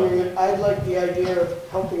 I mean, I'd like the idea of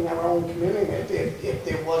helping our own community. If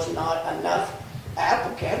there was not enough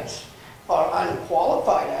applicants or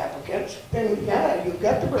unqualified applicants, then yeah, you've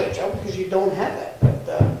got to branch out because you don't have it.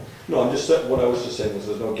 But, No, I'm just saying, what I was just saying was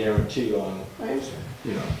there's no guarantee on,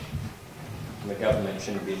 you know. The government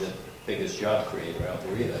shouldn't be the biggest job creator out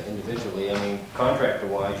there either. Individually, I mean,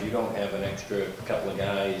 contractor-wise, you don't have an extra couple of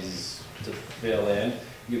guys to fill in.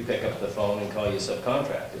 You pick up the phone and call your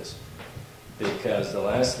subcontractors. Because the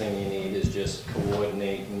last thing you need is just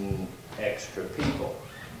coordinating extra people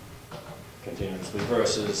continuously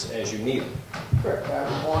versus as you need them. correct, I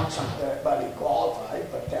would want somebody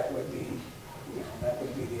qualified, but that would be, you know, that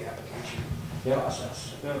would be the application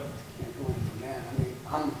process. Yeah. And going from there. I mean,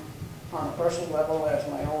 I'm on a personal level as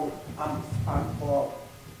my own, I'm for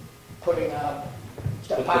putting a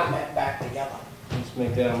department back together. Let's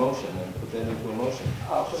make that a motion and put that into a motion.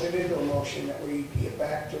 I'll put it into a motion that we get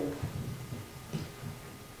back to,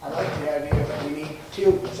 I like the idea that we need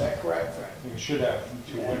 2, is that correct, Fred? You should have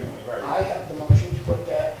 2 anyway, right? I have the motion to put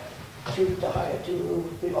that 2 to hire 2,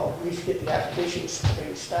 at least get the applications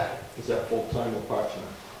thing started. Is that full-time or part-time?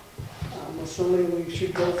 I'm assuming we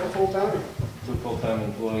should go for full-time. 2 full-time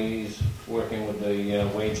employees working with the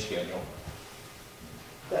wage schedule.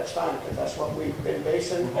 That's fine, because that's what we've been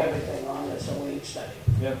basing everything on, is a wage study.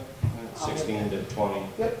 Yep. 16 to 20,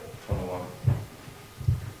 Yep. 21.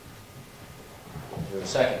 Is there a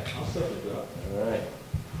second? I'll second that. All right.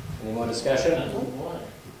 Any more discussion?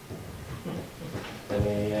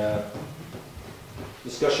 Any,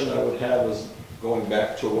 Discussion I would have is going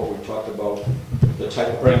back to what we talked about, the type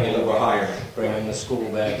of Bringing people that we're hiring. bringing the school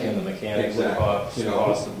back in, the mechanics would Exactly. You know,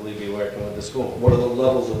 possibly be working with the school. What are the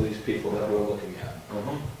levels of these people that we're looking at?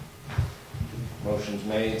 Motion's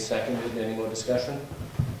made, seconded. Any more discussion?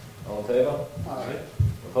 All in favor? All right.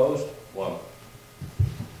 Opposed? 1.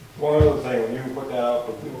 One other thing, when you put that out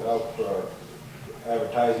for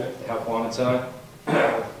advertisement, Help wanted sign?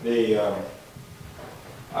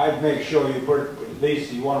 I'd make sure you put, at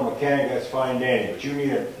least you want a mechanic, that's fine, Danny, but you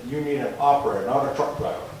need an operator, not a truck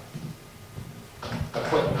driver.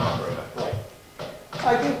 Equipment operator. Right.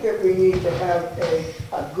 I think that we need to have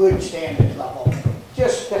a good standard level,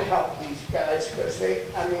 just to help these guys, because they,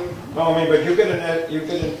 I mean. No, I mean, but you get a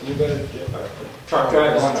truck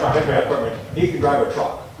driver, equipment, he can drive a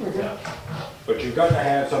truck. Yeah. But you've got to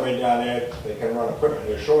have somebody down there that can run equipment,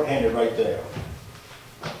 they're shorthanded right there.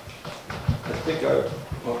 I think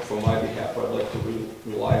for my behalf, I'd like to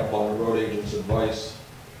rely upon the road agent's advice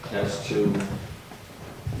as to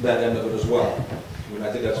that end of it as well. I mean,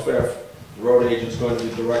 I think that's fair. The road agent's going to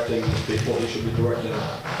be directing these people, he should be directing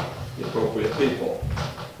the appropriate people.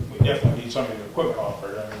 We definitely need somebody to equipment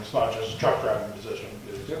operator. I mean, it's not just a truck driving position.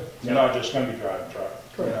 You're not just gonna be driving a truck.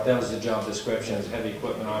 You know? That was the job description, is heavy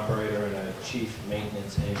equipment operator and a chief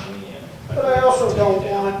maintenance engineer. But I also don't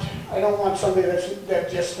want somebody that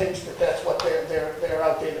just thinks that that's what they're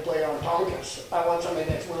out there to play on Tonkas. I want somebody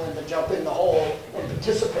that's willing to jump in the hole and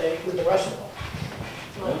participate with the rest of them.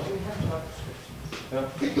 Well, we have job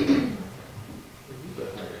descriptions.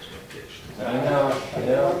 I know,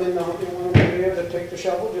 They want to be there to take the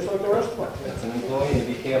shovel just like the rest of them. That's an employee,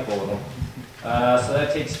 be careful with them. So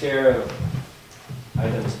that takes care of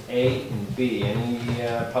items A and B. Any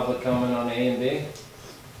public comment on A and B?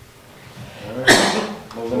 All right.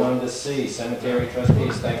 Moving on to C, cemetery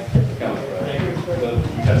trustees, thank you for coming. Good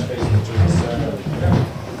touch base with you, sir.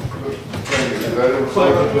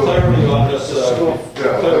 Clarity on this,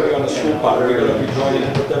 clarity on the school part, we're gonna be joining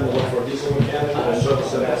in with them to look for a diesel mechanic and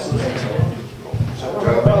service and buses.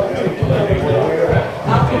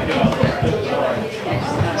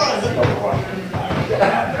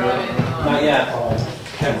 Not yet.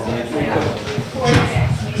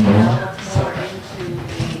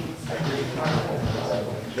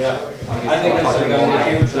 Yeah, I think it's going to be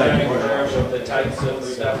a huge learning curve of the types of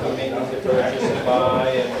stuff we may need to purchase and buy,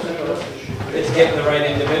 and it's getting the right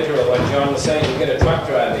individual. Like John was saying, you get a truck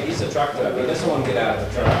driver, he's a truck driver, he doesn't want to get out of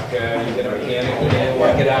the truck. You get a mechanic, he doesn't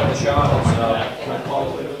want to get out of the shop, so.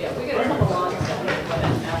 Yeah, we got a couple on.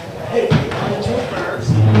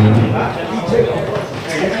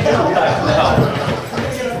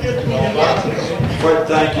 Fred,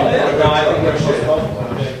 thank you. No, I think we're supposed to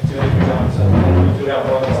do a good job, so we do have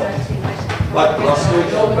one. But Rusty,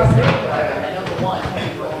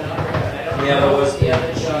 Yeah, there was the other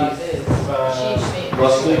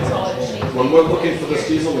Rusty, when we're looking for this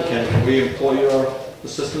diesel mechanic, can we employ your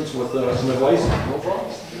assistance with some advice? No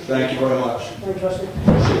problem. Thank you very much.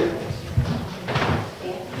 Appreciate it.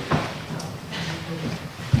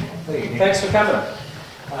 Thanks for coming.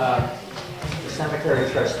 The cemetery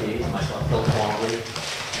trustees, myself, Bill Twombly,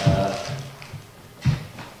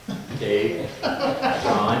 Dave,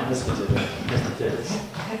 John, Mr. Tibbetts.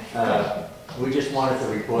 We just wanted to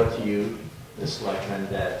report to you, the selectmen,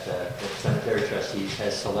 that the cemetery trustees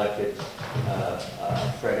has selected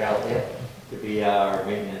Fred Elliott to be our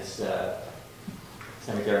maintenance,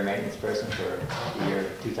 cemetery maintenance person for the year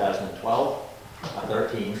 2012,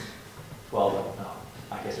 13, 12, no,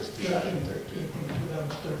 I guess it's 2013.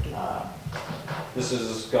 This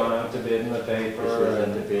has gone out to bid in the paper. This was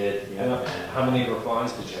in the bid, yeah. And how many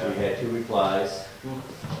replies did you We have? had 2 replies.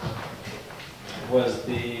 Was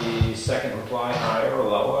the second reply higher or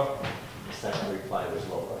lower? The second reply was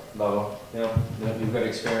lower. Lower. Yeah. You've got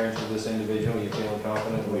experience with this individual. You feeling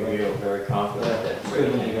confident? We feel very confident that It's Fred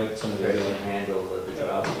good when you got some can ability. handle the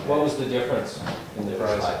job. What was the difference in the It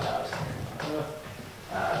was price? 5,000.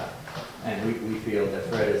 And we feel that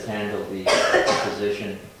Fred has handled the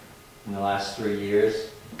position in the last 3 years.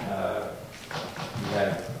 We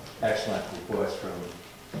have excellent reports from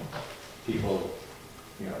people,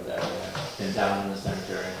 you know, that have been down in the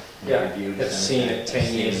cemetery. And Yeah, reviewed the have seen cemetery, it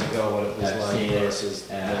 10 years ago, what it was have like seen it, versus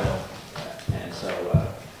now. and so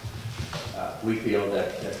we feel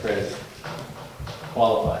that Fred is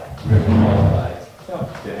qualified, really qualified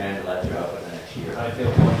to handle that job for the next year. I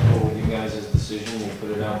feel comfortable with you guys' decision. You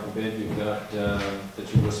put it out for bid. You've got the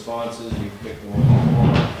 2 responses. You've picked the one you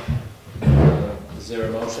want. Is there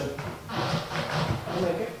a motion? I'll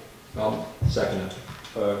make it. Second it.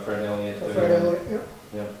 For Fred Elliott? Fred Elliott, yeah.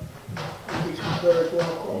 Yeah. He's very well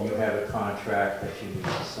And qualified. you have a contract that you need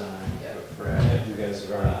to sign for Yeah, Fred. you guys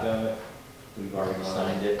have already done it. We've already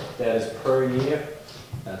signed it. That is per year?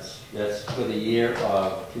 That's for the year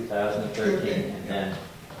of 2013, and then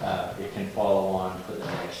it can follow on for the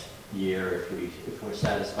next year if we're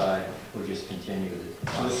satisfied. We'll just continue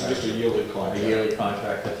the So this is contract. just a yearly A contract. yearly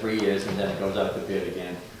contract for 3 years, and then it goes out to bid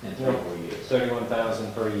again in 3 more years.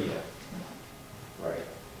 31,000 per year. Right.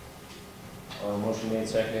 Motion made,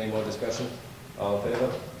 second. Any more discussion? All in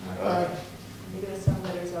favor? You're gonna send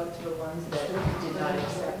letters out to the ones that did not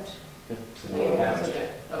accept? We'll have to- Okay,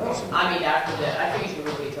 I mean, after that, I think you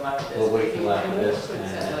should wait till after this. We'll wait till after this, Send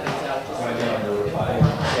and letters out to find some- out, notify.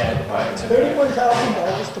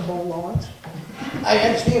 $31,000 to mow lawns? I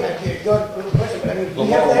understand that, you're good, good question, but I mean, we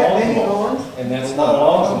have that many lawns? And that's not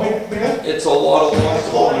long. It's a lot of lawns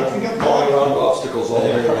going around obstacles all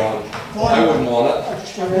day long. I wouldn't want it.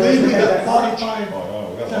 I believe we have 45 Oh, no,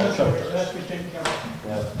 we got a lot of cemeteries. that's been taken care of.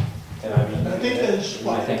 Yeah. And I mean. I think there's,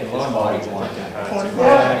 I think it's 41. 45?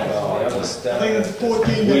 I I think it's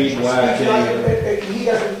 14. Weed whacking. He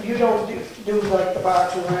doesn't, you don't do like the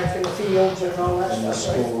box and rack in the fields and all that And the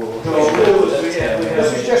stuff, right? school.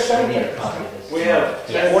 This is just We need a something. copy of this. We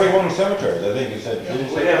have 41 cemeteries, I think you said. Did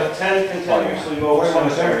you We say? have 10 continuously mowed 41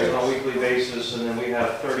 cemeteries on a cemeteries. weekly basis, and then we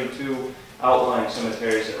have 32 outlying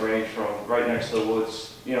cemeteries that range from right next to the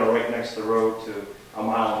woods, you know, right next to the road to a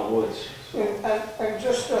mile in the woods. And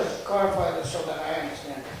just to clarify this so that I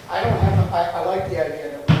understand, I don't have, I like the idea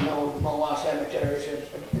that we mow our cemeteries and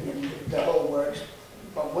the whole works,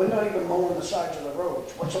 but we're not even mowing the sides of the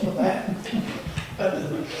roads. What's up with that? That's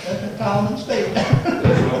a town and state.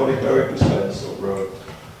 There's nobody buried beside this road.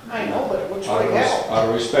 I know, but it looks Out like of hell.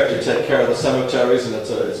 of respect, you take care of the cemeteries, and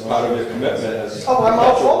it's part of your commitment as Oh, I'm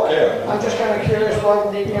all for it. care. I'm just kind of curious,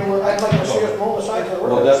 why, you know, I'd like to see us mow the sides of the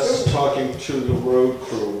road. Well, that's talking to the road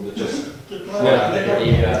crew that just. Let me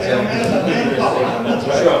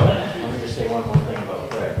just say one more thing about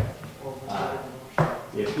Fred.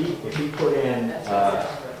 If he put in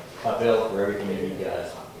a bill for everything that he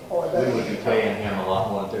does, we would be paying him a lot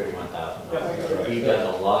more than $31,000. He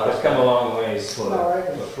does a lot of It's come a long ways. for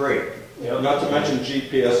free. Not to mention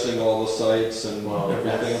GPSing all the sites and Well,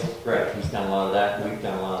 everything. that's great. He's done a lot of that, we've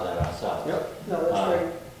done a lot of that ourselves. Yep. No, that's great.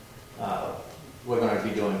 We're gonna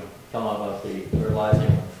be doing, tell them about the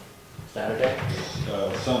fertilizing Saturday.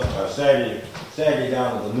 Saturday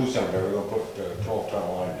down to the new cemetery, we're gonna put 12-ton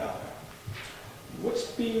line down there. What's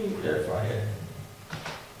being,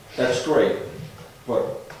 that's great, but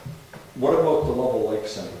what about the Level Lake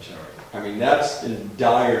Cemetery? I mean, that's in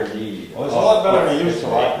dire need. Well, it's a lot better than it used It's to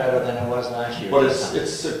a lot be. better than it was last year. But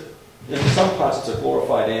in some parts, it's a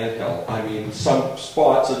glorified anthill. I mean, some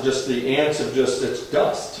spots are just, the ants have just, it's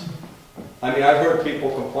dust. I mean, I've heard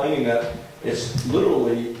people complaining that it's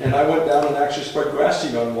literally, and I went down and actually spread grass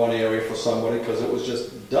seed on one area for somebody because it was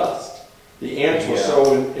just dust. The ants were so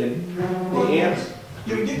the ants.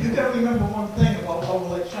 You gotta remember one thing about Level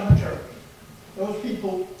Lake Cemetery. Those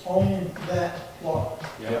people own that lot.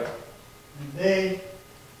 Yep. And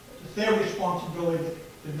it's their responsibility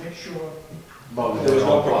to make sure. But There was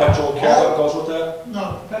no perpetual care that goes with that?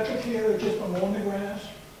 No, perpetual care is just for mowing the grass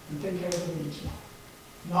and taking care of the weeds.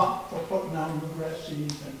 Not for putting down the grass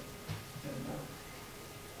seeds and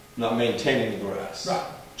Not maintaining the grass. right,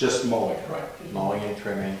 Just mowing. right. mowing and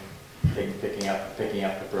trimming, picking up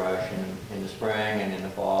the brush in the spring and in the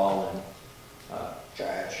fall, and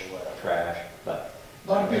trash or whatever. Trash, but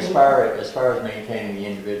as far as maintaining the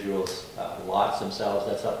individuals' lots themselves,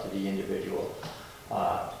 that's up to the individual.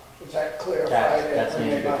 Is that clarified That's when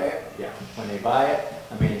the they buy individual. it? Yeah, when they buy it,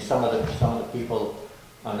 I mean, some of the people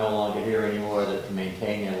are no longer here anymore that to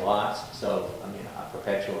maintain their lots. So, I mean, our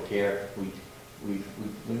perpetual care, we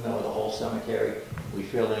know the whole cemetery. We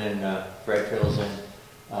fill in, Fred fills in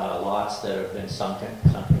lots that have been sunken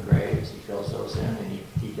graves. He fills those in, and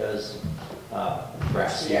he does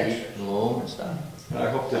grass seed and loam and stuff. And I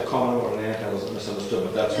hope the comment about an anthill isn't misunderstood,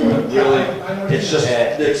 but that's what it really, it's just,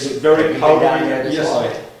 it's very powdery. Yes,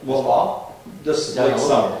 this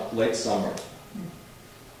late summer.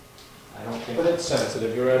 I don't think. But it's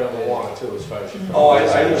sensitive, you're right on the water too, as far as you. Oh, I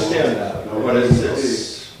understand that, but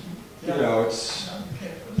it's, you know, it's,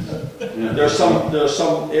 there's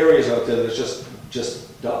some areas out there that's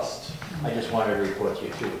just dust. I just wanted to report to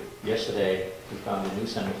you too. Yesterday, we found a new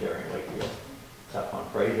cemetery in Wakefield. It's up on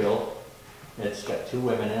Prairie Hill. It's got 2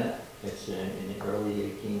 women in it. It's in the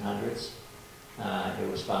early 1800s.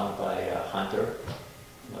 It was found by a hunter,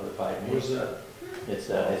 notified me. Where's that?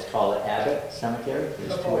 It's called Abbott Cemetery.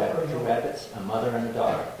 There's two abbots, a mother and a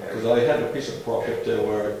daughter. Because I had a piece of property up there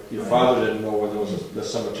where your father didn't know where there was the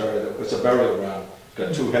cemetery, it's a burial ground. It's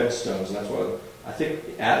got 2 headstones, and that's why, I think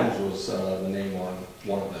Adams was the name on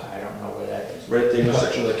one of them. I don't know where that is. Right at the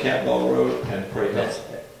intersection of the Campbell Road and Prairie Hill.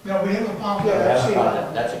 No, we haven't found Yeah, that. I've seen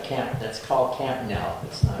That's that's a camp. That's called Camp Nell.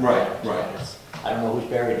 It's not. Right. I don't know who's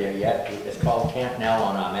buried there yet. It's called Camp Nell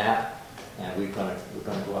on our map, and we're gonna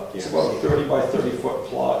go up there. It's about a 30 by 30 foot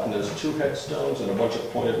plot, and there's 2 headstones and a bunch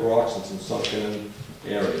of pointed rocks and some sunken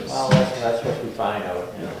areas. Well, that's what we find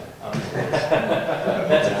out.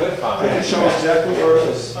 That's a good I find. can show exactly where it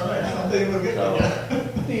is. All right, someday we'll get So,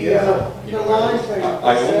 there. The line thing.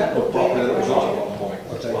 I own the property that was on at one point.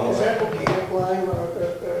 Is that organic line, or,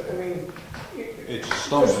 I mean, It's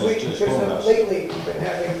stone, it's just stone dust. lately, we've been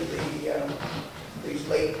having the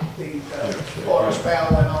forest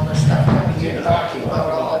fowl and all this stuff coming in, talking about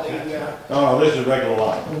all the, No, this is regular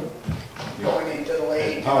line. going into the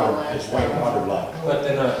lake and all Powder, that it's white stuff. powder line. But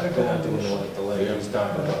they're not doing the one at the lake, he's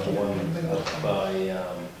talking about the one up by,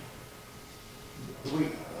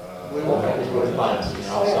 we won't have to go to funds, you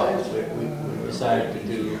know, so we decided to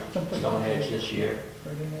do Stonehenge this year.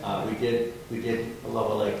 We did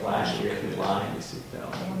Level Lake last year through line.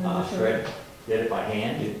 Fred did it by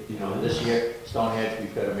hand. You know, this year, Stonehenge,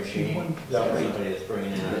 we've got a machine, somebody that's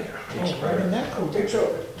bringing in a big spreader. Picture of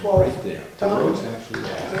it, 12 The tons. road's actually.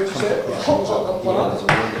 Yeah, but it's only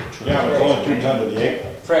 2 tons of the acre.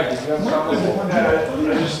 Fred, did you have a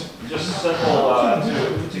comment? Just simple,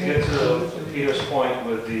 to get to Peter's point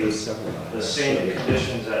with the same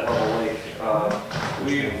conditions at Level Lake.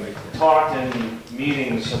 We talked in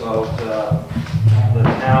meetings about the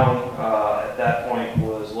town at that point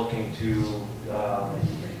was looking to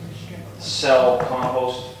sell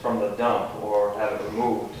compost from the dump or have it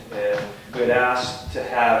removed. And we had asked to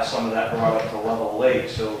have some of that brought up to Level Lake,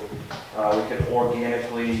 so we could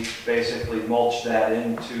organically, basically mulch that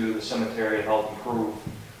into the cemetery to help improve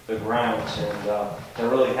the grounds, and that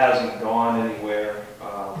really hasn't gone anywhere.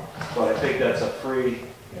 But I think that's a free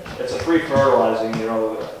fertilizing, you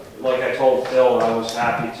know. Like I told Phil, I was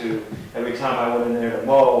happy to, every time I went in there to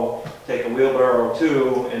mow, take a wheelbarrow or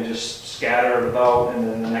two and just scatter it about, and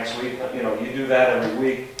then the next week, you know, you do that every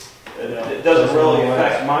week. It doesn't really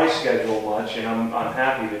affect my schedule much, and I'm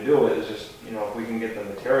happy to do it. It's just, you know, if we can get the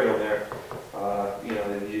material there, you know,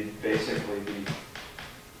 then you'd basically be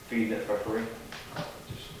feeding it for free.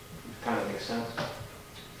 Just kind of makes sense.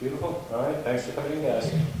 Beautiful. All right, thanks for coming in,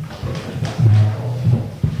 guys.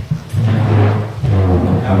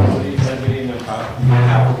 Have a good evening. Good evening, Tom.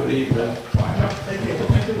 Have a good evening. Thank you.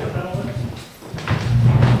 Thank you, gentlemen.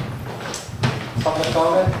 Public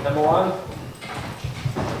comment, number one.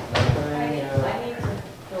 I need to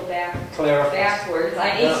go Clarify. backwards. I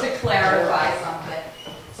need to clarify something.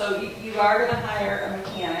 So you are going to hire a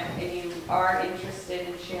mechanic, and you are interested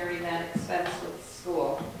in sharing that expense with the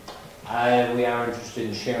school. We are interested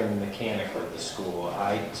in sharing the mechanic with the school.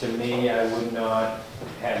 To me, I would not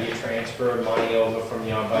have you transfer money over from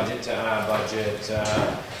your budget to our budget.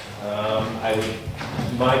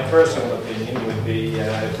 My personal opinion would be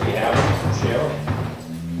if we have it, share it.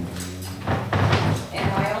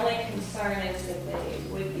 And my only concern is that they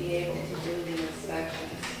would be able to do the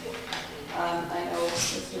inspections. I know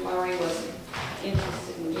Mr. Murray wasn't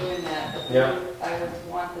interested in doing that, but I would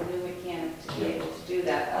want the new mechanic to be able to do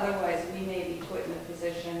that. Otherwise, we may be put in a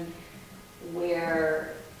position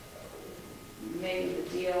where maybe the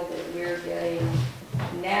deal that we're getting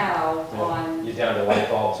now on... You're down to light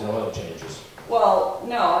bulbs and oil changes. Well,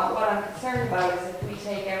 no, what I'm concerned about is if we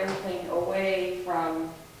take everything away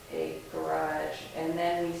from a garage and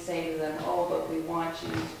then we say to them, oh, but we want you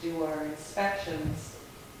to do our inspections.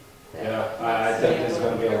 Yeah, I think there's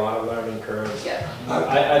going to be a lot of learning curves. Yeah.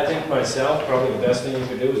 I think myself, probably the best thing you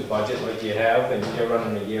could do is budget like you have, and you're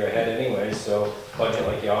running a year ahead anyway, so budget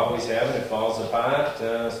like you always have, and it falls apart,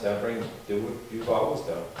 do what you've always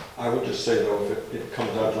done. I would just say though, if it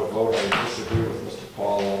comes down to a vote, I disagree with Mr.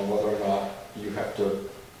 Paul on whether or not you have to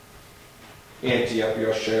ante up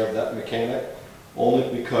your share of that mechanic, only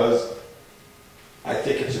because I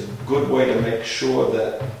think it's a good way to make sure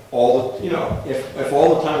that all the, you know, if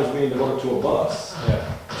all the time is being devoted to a bus,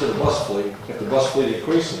 to the bus fleet, if the bus fleet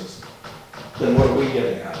increases, then what are we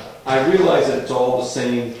getting out of it? I realize that it's all the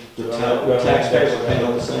same, the taxpayers are paying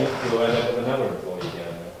all the same. You'll end up with another employee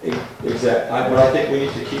down there. Exactly, but I think we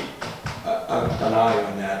need to keep an eye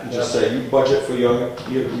on that and just say you budget for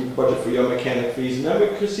your mechanic fees, and then we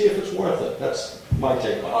can see if it's worth it. That's my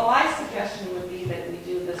take on it. Well, my suggestion would be that we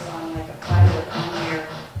do this on like a pilot program.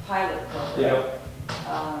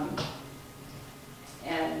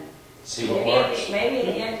 And see what works. Maybe at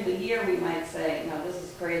the end of the year we might say, no, this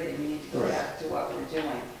is crazy, we need to go back to what we're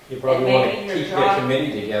doing. You probably want to keep your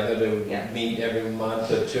committee together to meet every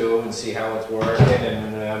month or two and see how it's working,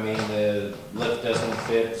 and I mean, the lift doesn't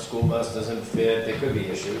fit, school bus doesn't fit, there could be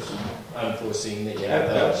issues unforeseen that you have.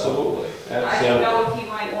 Absolutely. I don't know if you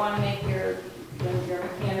might want to make your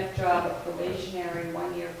mechanic job a probationary,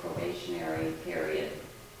 1-year probationary period.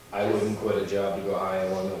 I wouldn't quit a job to go hire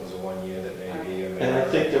one that was a 1 year that may be. And I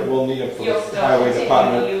think that we'll need them for the highway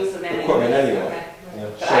department equipment anyway. Okay. Yeah.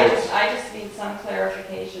 But I just need some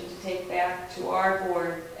clarification to take back to our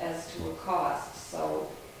board as to a cost. So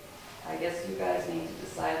I guess you guys need to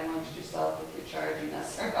decide amongst yourself if you're charging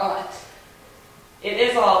us or not. It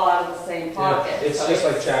is all out of the same pocket. Yeah, it's just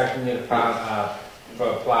like charging you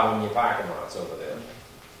for plowing your parking lots over there.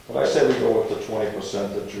 But I say we go with the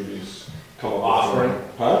 20% that Judy's come up with. Offering.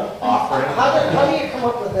 Huh? Offering. How do you come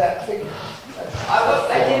up with that figure?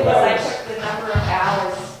 What I did was I took the number of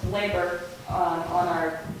hours labor on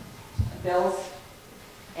our bills,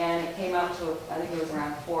 and it came out to, I think it was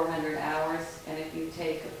around 400 hours. And if you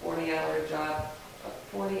take a 40-hour job,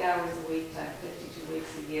 40 hours a week times 52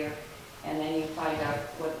 weeks a year, and then you find out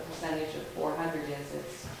what the percentage of 400 is,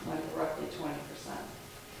 it's roughly 20%.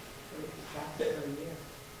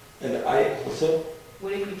 And what's up?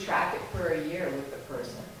 What if you track it for a year with the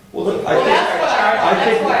person? Well, I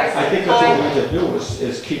think that's what we need to do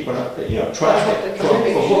is keep an up, track it for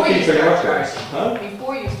bookkeeping records. Huh?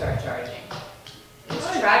 Before you start charging,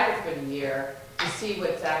 just track it for the year to see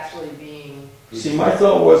what's actually being. See, my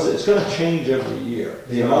thought was it's going to change every year.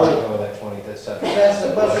 The amount of that 20, that's 7. That's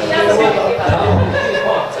the bus.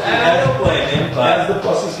 As the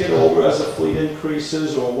buses get older, as the fleet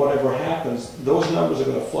increases or whatever happens, those numbers are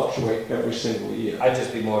going to fluctuate every single year. I'd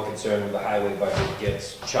just be more concerned with the highway budget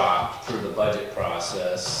gets chopped through the budget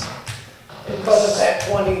process. Because of that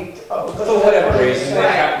 20, because For of whatever that reason,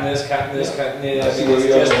 they're 20%. cutting this, cutting this, cutting it. I mean, it's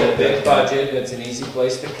just a big budget, it's an easy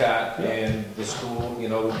place to cut, and the school, you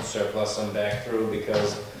know, would surplus some back through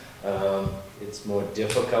because it's more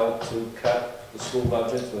difficult to cut the school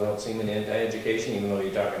budgets without seeming anti-education, even though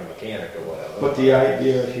you're talking mechanic or whatever. But the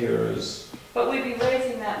idea here is, But we'd be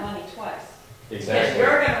raising that money twice. Because Exactly.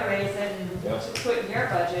 you're gonna raise it Yeah. to put in your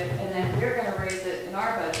budget, and then we're gonna raise it in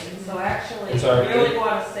our budget. So actually, It's if you already really in.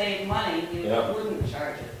 wanna save money, you Yeah. wouldn't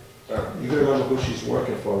charge it. you gotta remember who she's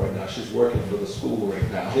working for right now. She's working for the school right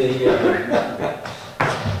now.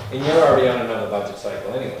 And you're already on another budget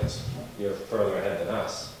cycle anyways. You're further ahead than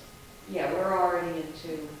us. Yeah, we're already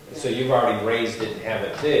into. So you've already raised it and have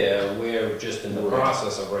it there. We're just in the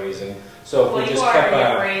process of raising. So if Well, we you just kept already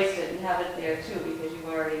have our... raised it and have it there too, because you've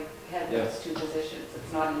already had Yeah. those two positions.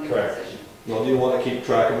 It's not a new Correct. position. Well, do you want to keep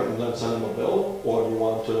track of it and then send them a bill, or do you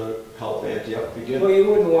want to help ante up the Well, beginning? you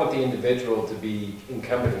wouldn't want the individual to be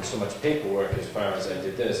encumbered in so much paperwork as far as I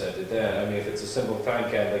did this, I did that. I mean, if it's a simple time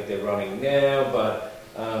card like they're running now, but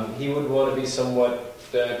he would want to be somewhat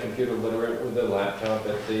computer literate with a laptop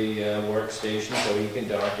at the workstation so he can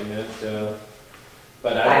document.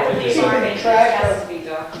 But I I don't think believe this our is... maintenance track has of- to be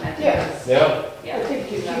documented. Yeah. Yeah. Yeah. I think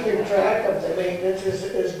keeping track of the maintenance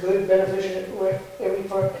is good, beneficial for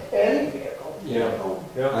any vehicle. Yeah.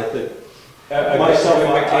 Yeah. I think, I myself, guess the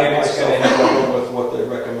I mechanic's myself gonna have- have to go with what they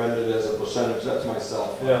recommended as a percentage, that's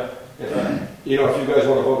myself. Yeah. You know, if you guys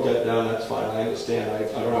want to vote that down, that's fine, I understand, I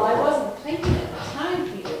don't Well, I have a problem. wasn't thinking at the time,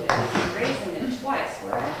 Peter, that we'd be raising it twice.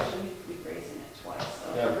 We're actually be raising it twice, so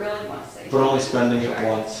if Yeah. you really want to save. But only money, spending it sure.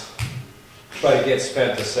 once. But it gets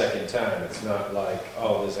spent the second time. It's not like,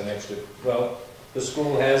 oh, there's an extra, well, the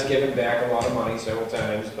school has given back a lot of money several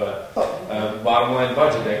times, but bottom line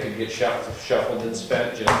budget, that could get shuffled and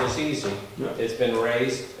spent just as easy. Yeah. It's been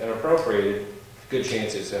raised and appropriated, good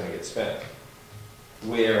chance it's gonna get spent.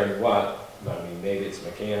 Where and what, I mean, maybe it's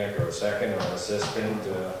mechanic or a second or an assistant,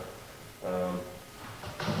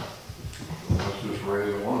 Let's just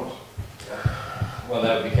raise it once. well,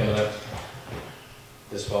 that would be coming up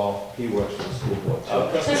this fall. He works for the school board. Oh,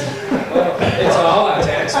 well, it's all our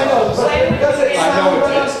tax I know, dollars. but does it I know sound it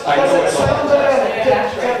better? is. I know it's Does it all- sound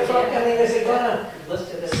better? I mean, is it gonna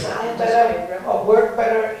Listed as sound better or work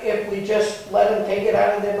better if we just let them take it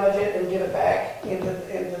out of their budget and give it back into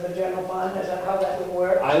the general fund? Is that how that would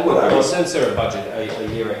work? I would, well, since they're a budget a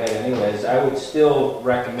year ahead anyways, I would still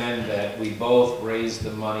recommend that we both raise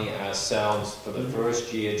the money ourselves for the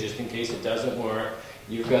first year, just in case it doesn't work.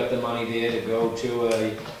 You've got the money there to go to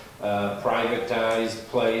a privatized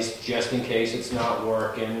place, just in case it's not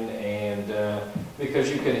working, and because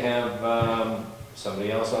you could have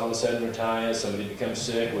somebody else all of a sudden retire, somebody becomes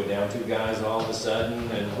sick, we're down 2 guys all of a sudden,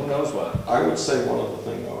 and who knows what. I would say one other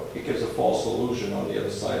thing though, it gives a false illusion on the other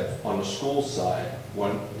side, on the school side,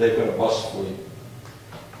 when they've got a bus fleet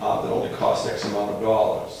that only costs X amount of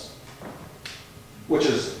dollars. Which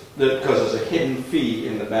is, because there's a hidden fee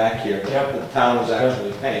in the back here that the town is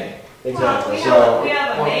actually paying. Well, we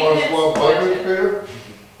have a Want to maintenance swap budgets, budget. Peter?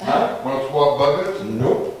 Want to swap budgets?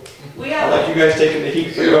 Nope. We I have, like you guys taking the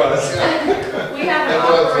heat for yours. we have an Yeah, that's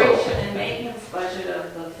all. operation and maintenance budget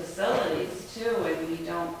of the facilities too, and we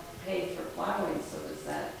don't pay for plowing, so does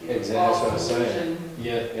that give a Exactly, that's what I'm false saying. illusion?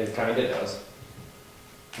 Yeah, it kinda does.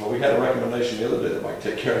 Well, we had a recommendation the other day that might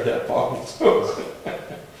take care of that problem too.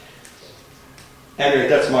 Anyway,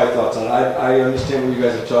 that's my thoughts on it. I understand what you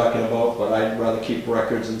guys are talking about, but I'd rather keep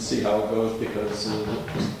records and see how it goes because And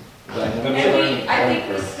I think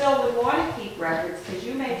we still would want to keep records, because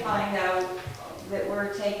you may find out that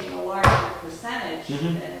we're taking a larger percentage,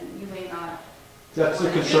 Mhm. and you may not. that's the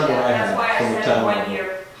wanna do concern that I That's have why from I the said a town.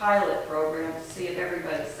 one-year pilot program to see if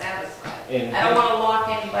everybody's satisfied. And- I don't want to lock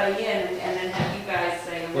anybody in and then have you guys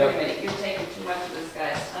say, wait a Yep. minute, you're taking too much of this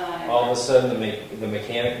guy's time. All of a sudden, the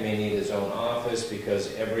mechanic may need his own office because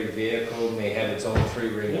every vehicle may have its own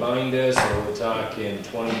 3-ring binder, so we're talking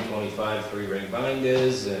 20, 25 3-ring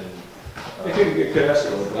binders, and... It could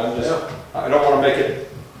escalate, but I'm just, I don't want to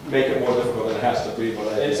make it more difficult than it has to be, but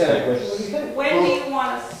I just Exactly. think. When do you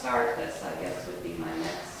want to start this, I guess would be my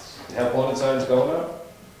next, Have one times going up?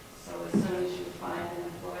 so as soon as you find an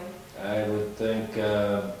employee? I would think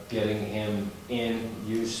getting him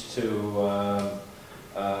used to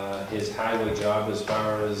his highway job as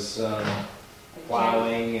far as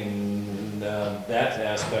plowing and that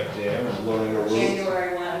aspect there, and learning a route.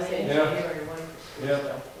 January I 1. was saying Yeah. January 1. Yeah.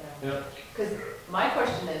 Yeah. Because my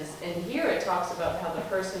question is, in here it talks about how the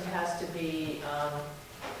person has to be,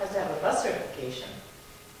 has to have a bus certification.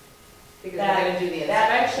 Because they're gonna do the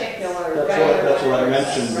That inspections. particular. That's what I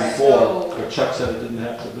mentioned Right. before, So- but Chuck said it didn't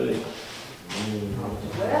have to be.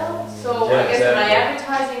 Well, So Yeah, I guess am I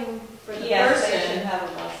exactly. advertising for the Yes, they should person have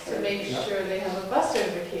a bus to make sure they have a bus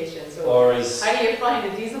certification? So Or is, how do you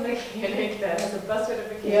find a diesel mechanic that has a bus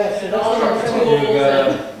certification Yes, and that's all what I'm the saying. tools you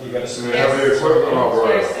and? gotta So we have the equipment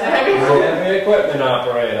operator. Heavy equipment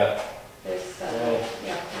operator. There's,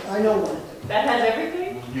 yeah. I know one. That has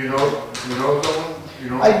everything? You know someone? You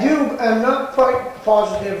know? I do, I'm not quite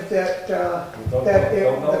positive that, that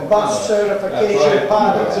the bus certification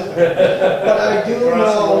part of it. But I do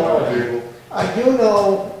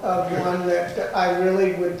know of one that I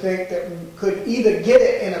really would think that we could either get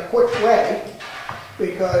it in a quick way,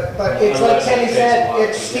 because, but it's like Unless it Kenny takes a said, while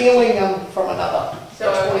it's to get stealing them from another.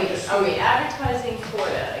 So That's what it are we is. advertising for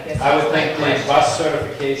that, I guess? I would that's my think the question. bus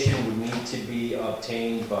certification would need to be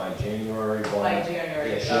obtained by January 1. By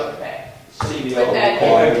January, Yeah, sure. okay. CDL But that-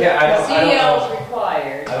 required. CDL is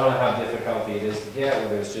required. I don't know how difficult it is to get,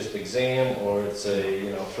 whether it's just exam or it's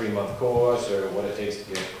a, 3-month course or what it takes to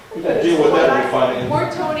get. We gotta deal with that, we find Poor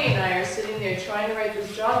Tony and I are sitting there trying to write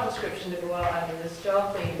this job description to go out under this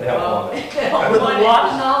job thing. They have one. With a lot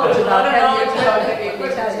of knowledge about heavy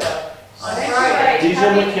equipment stuff. On Friday.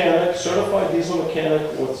 Diesel mechanic, certified diesel mechanic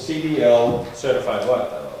with CDL, Certified what,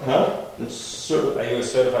 though? huh? It's Are you a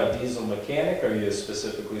certified diesel mechanic, or are you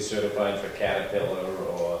specifically certified for Caterpillar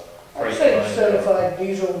or I'd say Freightliner? certified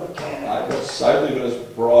diesel mechanic. I leave it as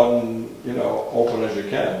broad and, open as you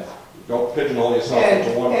can. Don't pigeonhole yourself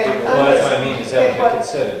into one And- particular. Well, that's what I mean, is that what But- they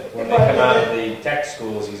considered? When they but- come out of the tech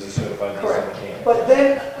schools, he's a certified diesel Correct. mechanic. But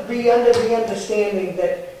then be under the understanding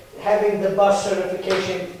that having the bus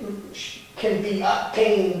certification can be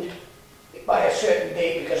obtained by a certain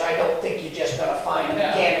date, because I don't think you're just gonna find a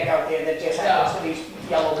mechanic out there that just happens to be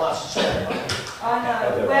yellow buses. On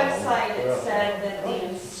the website, it said that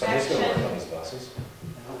the Somebody's gonna work inspection, on these buses.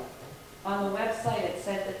 on the website, it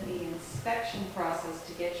said that the inspection process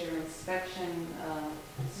to get your inspection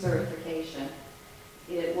certification,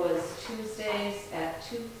 it was Tuesdays at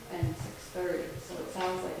 2 and 6:30, so it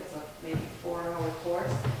sounds like it's a maybe 4-hour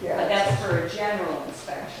course. But Yeah. that's for a general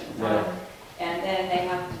inspection. Yeah. And then they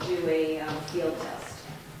have to do a field test.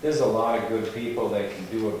 There's a lot of good people that can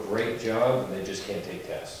do a great job, and they just can't take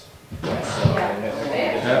tests. So, Yeah. and that's- They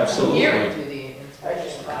have to Absolutely. year into the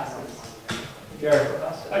inspection process. Gary?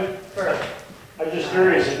 I'm just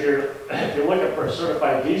curious, if you're looking for a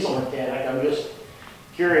certified diesel mechanic, I'm just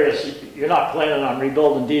curious, you're not planning on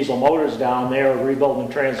rebuilding diesel motors down there, or rebuilding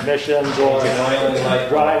transmissions, or Changing oil and light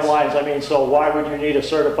drive bulbs. lines, I mean, so why would you need a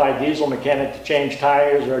certified diesel mechanic to change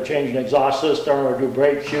tires, or change an exhaust system, or do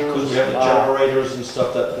brake shoes? Because we have the generators and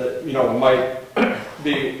stuff that might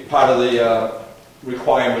be part of the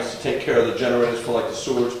requirements to take care of the generators for like the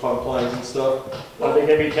sewage pump lines and stuff. Are they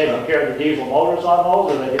gonna be taking care of the diesel motors on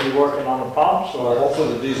those, or are they gonna be working on the pumps, Well, or?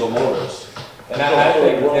 hopefully the diesel motors. And I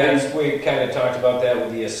think that's, we kind of talked about that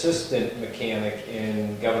with the assistant mechanic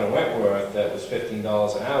in Governor Wentworth, that was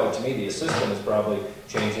 $15 an hour. To me, the assistant is probably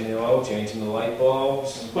changing the oil, changing the light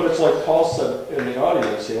bulbs. But it's like Paul said in the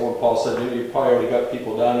audience, when Paul said, you probably already got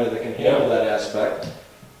people down there that can handle that aspect.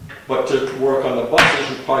 But to work on the buses,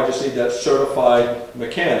 you probably just need that certified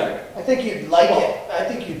mechanic. I think you'd like it. I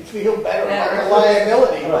think you'd feel better about the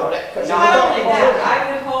liability about it. 'cause Not only you that, don't-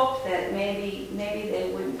 I would hope that maybe they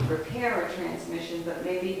wouldn't repair a transmission, but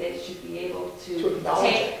maybe they should be able To to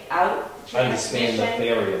acknowledge take out Understand the transmission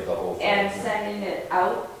theory of the whole thing. and sending it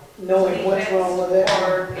out. Knowing what's wrong with it.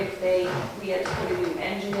 Or if we had to put a new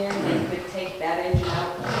engine in, they could take that engine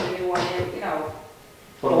out, put a new one in,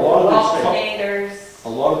 But a lot of alternators.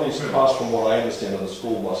 these costs, from what I understand on the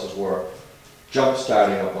school buses, were jump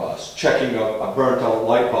starting a bus, checking a burnt out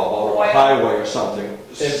light bulb out on Oil. a highway or something.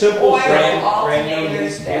 Simple Oil, thing. Brand new alternators,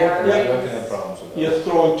 lease vehicle, batteries. you're not gonna have problems with that. You're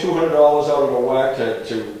throwing $200 out of a whack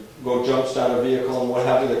to go jump start a vehicle and what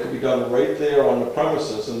have you, that could be done right there on the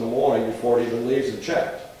premises in the morning before it even leaves and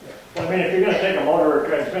checked. I mean, if you're gonna take a motor or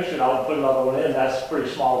transmission out and put another one in, that's a pretty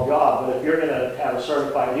small job, but if you're gonna have a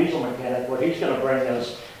certified diesel mechanic, what he's gonna bring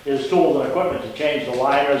is tools and equipment to change the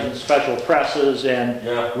liners and special presses and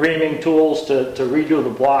reaming tools to redo the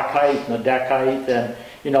block height and the deck height, and,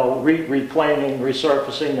 replaning,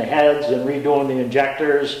 resurfacing the heads and redoing the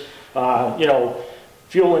injectors,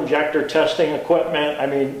 fuel injector testing equipment. I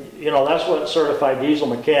mean, that's what certified diesel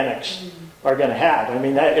mechanics are gonna have. I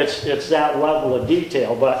mean, it's that level of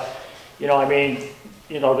detail, but,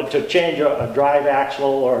 to change a drive axle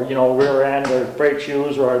or, rear end or brake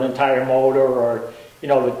shoes or an entire motor, or,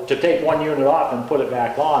 to take one unit off and put it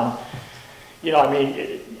back on,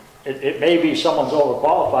 it may be someone's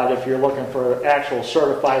overqualified if you're looking for an actual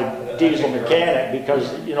certified diesel mechanic,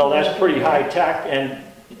 because, that's pretty high tech and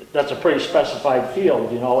that's a pretty specified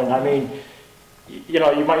field, and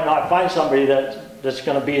you might not find somebody that that's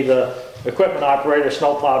gonna be the equipment operator,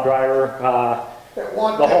 snowplow driver, That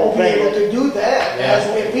want, the that whole will be thing. able to do that. As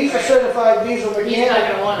if he's a certified diesel mechanic. He's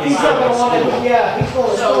not gonna want to. He's not gonna want to, yeah, he's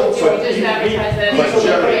gonna. So still- do we just advertise that But as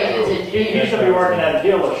Jerry- a He's gonna be working at a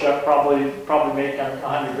dealership, probably making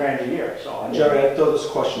 $100,000 a year, so. Jerry, I throw this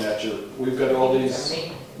question at you. We've got all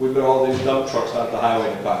these dump trucks out at the highway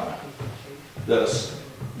department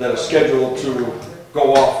that are scheduled to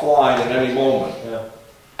go offline at any moment.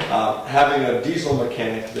 Having a diesel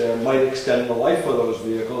mechanic there might extend the life of those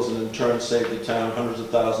vehicles and in turn save the town hundreds of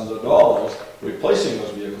thousands of dollars replacing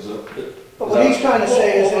those vehicles. But what he's trying to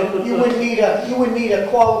say is that you would need a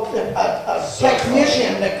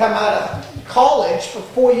technician that come out of college for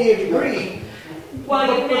 4-year degree.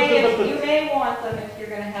 Well, you may want them if you're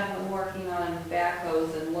gonna have them working on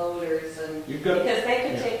backhoes and loaders and, because they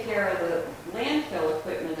can take care of the landfill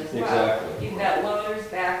equipment as well. Exactly. You've got loaders,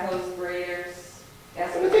 backhoes, graders, I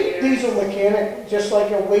think excavators. diesel mechanic, just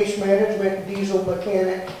like a waste management diesel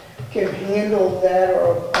mechanic can handle that,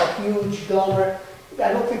 or a huge dumper.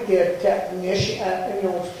 I don't think they're technician,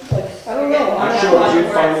 like, I don't know. I'm sure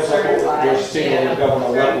you'd find this like what we're seeing in the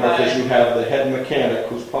Governor Wentworth is you have the head mechanic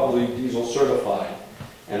who's probably diesel certified,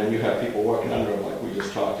 and then you have people working under him like we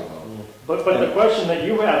just talked about. But the question that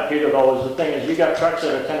you have, Peter, though, is the thing is you got trucks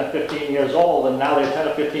that are 10 or 15 years old, and now they're 10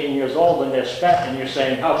 or 15 years old and they're spent, and you're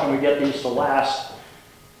saying, how can we get these to last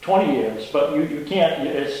 20 years? But you can't,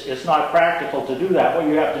 it's not practical to do that. What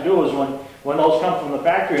you have to do is when those come from the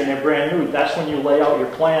factory and they're brand new, that's when you lay out your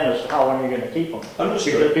plan as to how long you're going to keep them.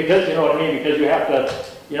 Understood. Because you know what I mean? Because you have to,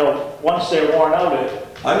 once they're worn out,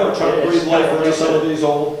 I know trying to breathe life into some of these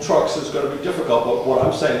old trucks is going to be difficult, but what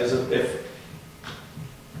I'm saying is that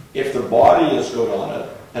if the body is good on it,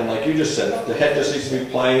 and like you just said, if the head just needs to be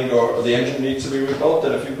planed or the engine needs to be rebuilt,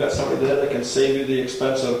 then if you've got somebody there that can save you the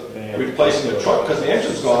expense of replacing the truck because the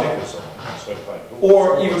engine's gone,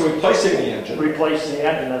 or even replacing the engine. Replacing the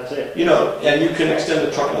engine, that's it. And you can extend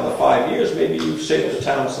the truck another 5 years, maybe you've saved the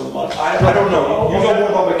town some money. I don't know. You know more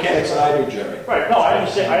about mechanics than I do, Jerry. Right, no, I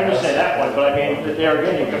understand that one, but I mean, there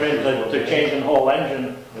again, you come in to changing the whole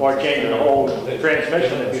engine or changing the whole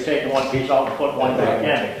transmission if you're taking one piece out and putting one back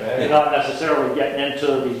in. You're not necessarily getting into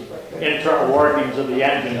the internal workings of the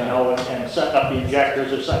engine, and setting up the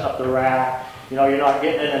injectors or setting up the rack. You're not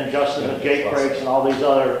getting in and adjusting the Jake brakes and all these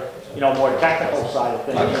other, more technical side of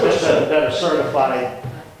things. Just that a certified,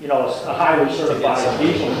 a highly certified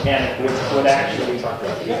diesel mechanic would actually,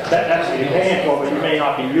 that's what you're paying for, but you may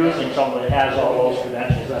not be using someone that has all those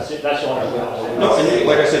credentials. That's it. That's the only thing. No, and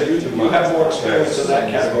like I said, you have more experience in that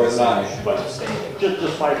category than I. But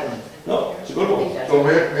just my thing. No, it's a good one. So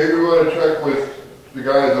maybe we ought to check with the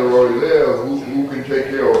guys that are already there, who can take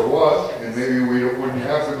care of what, and maybe we wouldn't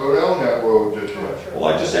have to go down that road just yet. Well,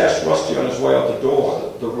 I just asked Rusty on his way out the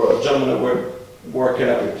door, the gentleman that we're working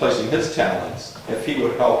at replacing his talents, if he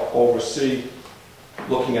would help oversee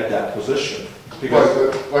looking at that position.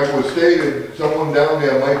 Because like was stated, someone down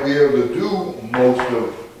there might be able to do most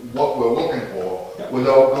of what we're looking for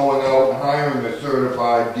without going out and hiring a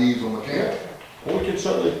certified diesel mechanic. Well, we can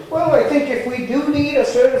certainly. Well, I think if we do need a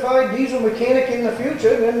certified diesel mechanic in the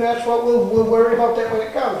future, then that's what we'll worry about that when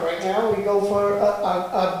it comes. Right now, we go for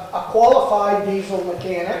a qualified diesel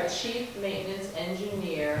mechanic. A chief maintenance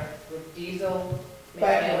engineer with diesel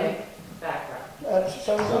mechanic background. That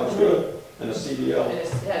Sounds good. And a CDL. And it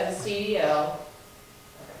has a CDL.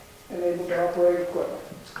 And able to operate equipment.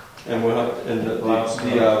 And we'll have,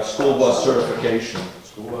 the school bus certification.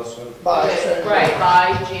 School bus certification.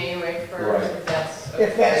 By January 1st, Right.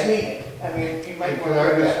 If that's needed. I mean, you might want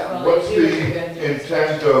to Can I just, what's the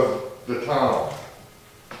intent of the town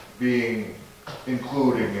being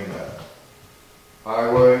including in that?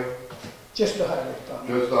 Highway? Just the highway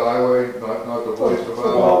department. Just the highway, not the police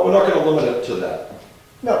department? Well, we're not going to limit it to that.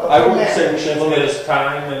 No, but I wouldn't say we should limit it. There's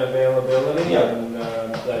time and availability, Yeah. and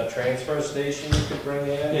the transfer station you could bring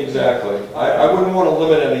in. Exactly. I wouldn't want to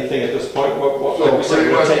limit anything at this point. What So like we said, pretty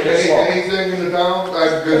we'll much take it slow. anything in the town,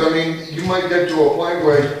 because I mean, you might get to a point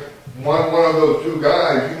where one of those two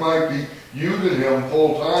guys, you might be using him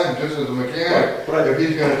full-time just as a mechanic. Right. If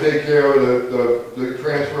he's gonna take care of the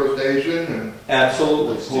transfer station and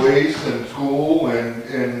Absolutely. police and school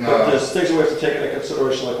and But there's things we have to take into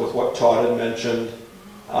consideration, like with what Todd had mentioned.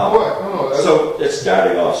 that's- So it's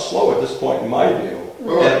starting off slow at this point, in my view.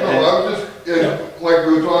 Well, I was just, like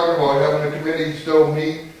we were talking about, having the committee still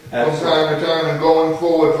meet from time to time and going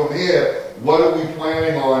forward from here, what are we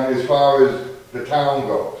planning on as far as the town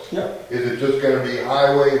goes? Yeah. Is it just gonna be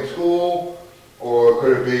highway and school, or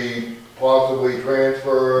could it be possibly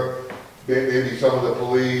transfer, maybe some of the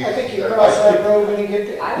police? I think you cross that road when you get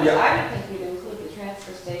there. I would think you'd include the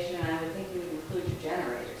transfer station, and I would think you would include your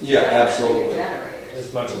Yeah, especially absolutely. generators.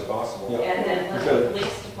 As much as possible. Yeah. And then let the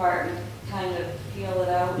police department kind of feel it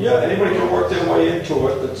out. Yeah, anybody can work their way into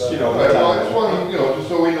it, that's, you know. Right, well, I just want to, just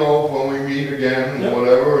so we know when we meet again Yeah. and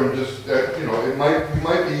whatever, and just that, you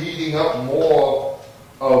might be eating up more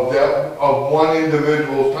of that, of one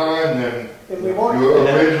individual's time than And we want, you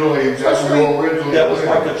originally planned. That was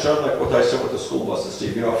my concern, like what I said with the school buses,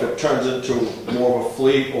 Steve, if it turns into more of a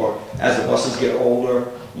fleet, or as the buses get older,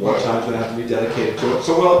 more time's gonna have to be dedicated to it,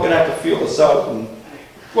 so we're gonna have to feel this out, and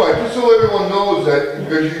Right, just so everyone knows that,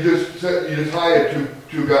 because you just hired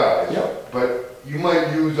two guys. Yep. But you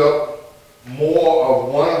might use up more of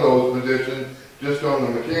one of those positions just on the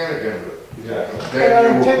mechanic end of it. Exactly.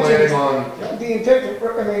 Than you were planning on. the intent,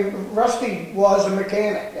 Rusty was a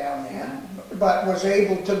mechanic down there, but was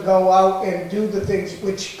able to go out and do the things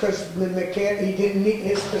which, because the mechanic, he didn't need,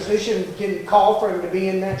 his position didn't call for him to be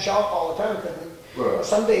in that shop all the time, because Right.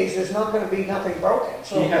 some days there's not gonna be nothing broken,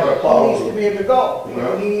 so He he had a plow. needs to be able to go. You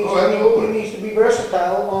know, he absolutely. needs to be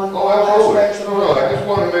versatile on Oh, all absolutely. aspects of No, I just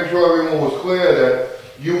wanted to make sure everyone was clear that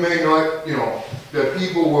you may not, that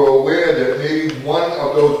people were aware that maybe one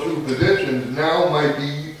of those two positions now might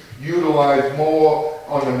be utilized more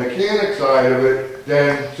on the mechanic side of it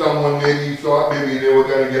than someone maybe thought maybe they were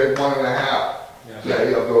gonna get 1.5,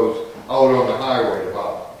 say, of those out on the highway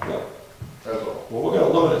department. Yeah. That's all. well, we're gonna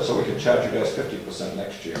limit it so we can charge you guys 50%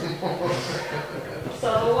 next year. So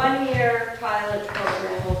the 1-year pilot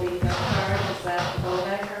program will be no charge, is that the vote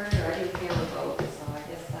I heard, or I didn't hear the vote, so I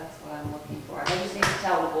guess that's what I'm looking for. I just need to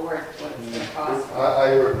tell the board what it's gonna cost. I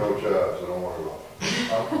heard no charge, so don't worry about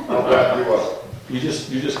it. I'll back you up. You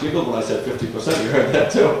just giggled when I said 50%, you heard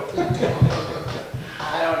that too.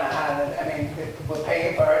 I don't know how to, we're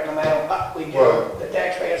paying for it no matter what we do. Right. The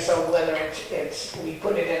taxpayers, so whether it's, we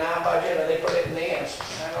put it in our budget or they put it in theirs,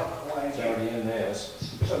 I don't know why. It's already in theirs.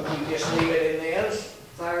 So we just leave it in theirs?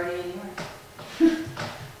 It's already in yours.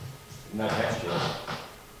 Not next year.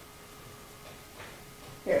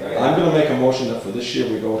 Yeah, I'm gonna make a motion that for this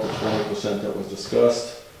year, we go with the 20% that was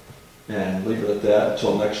discussed, and leave it at that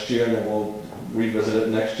until next year, and then we'll revisit it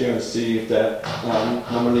next year and see if that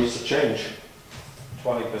number needs to change.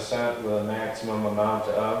 20% with a maximum amount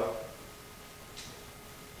of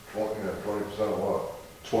 20% of what?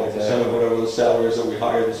 20% of whatever the salary is that we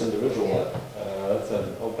hire this individual at, that's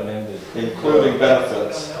an open-ended. including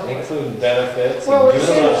benefits. Including benefits. Well, and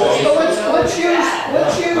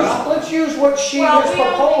let's use what she Well, has we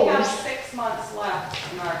only have proposed. 6 months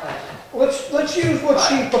left in our budget. Let's use what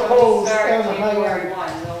she When we proposed start on the high January end.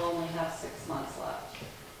 1, we'll only have 6 months left.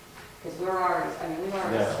 Because we've already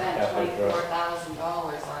Yeah, spent halfway through.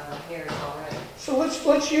 $24,000 on repairs already. So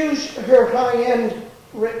let's use her high end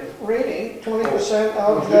rating, 20%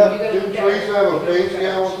 of the. Didn't Teresa have a pay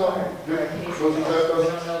scale or something? Wasn't that We the?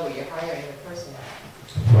 don't know what you're hiring the person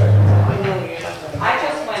at. I know you have to- I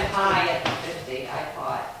just went high at the 50, I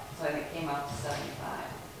thought, so it came out to 75.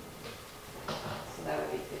 So that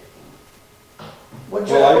would be 15.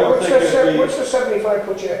 Well, I don't think it'd be- What's the 75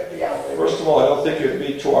 put you at the hourly? First of all, I don't think it'd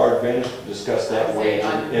be to our advantage to discuss that I'd say wage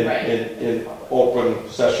on- in, right. in open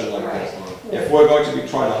session like this. If we're going to be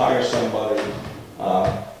trying to hire somebody,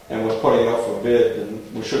 and we're putting it up for bid, then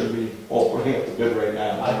we shouldn't be opening up the bid right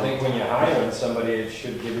now. I think when you're hiring somebody, it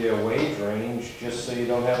should give you a wage range, just so you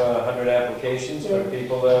don't have 100 applications for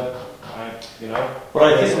people that, But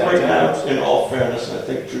I think right now, in all fairness, and I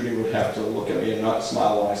think Judy would have to look at me and not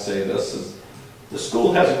smile when I say this, is the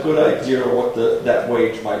school has a good idea of what that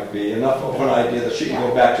wage might be, enough of an idea that she can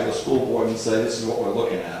go back to the school board and say, this is what we're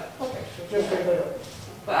looking at. Okay, so just leave it.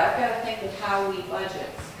 But I've got to think of how we budget,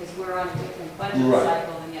 because we're on a different budget Right.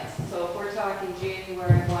 cycle than yes. So if we're talking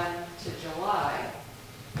January 1 to July,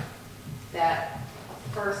 that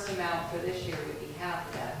first amount for this year would be half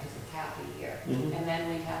of that, because it's half a year. Mhm. And then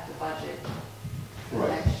we'd have to budget for Right.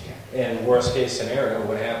 next year. And worst case scenario,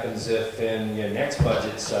 what happens if in your next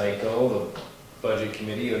budget cycle, the budget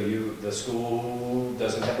committee or the school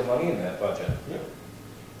doesn't have the money in that budget? Yeah.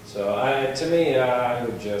 So to me, I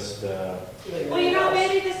would just, Well,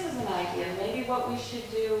 maybe this is an idea. Maybe what we should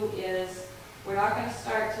do is, we're not going to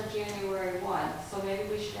start till January 1, so maybe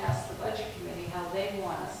we should ask the budget committee how they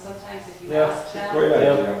want us. Sometimes if you Yeah, ask them Great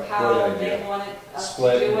idea, how great they idea. want us to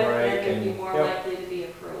Split do and it, break then they'd be and- more yep. likely to be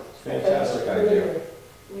approved. Fantastic idea.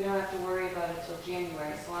 We don't have to worry about it till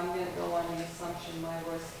January, so I'm going to go on the assumption my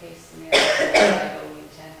worst case scenario is I owe you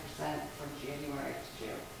 10% from January to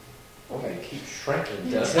June. okay, keep shrinking,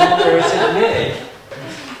 doesn't it? Or is it mid?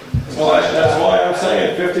 Well, that's why I'm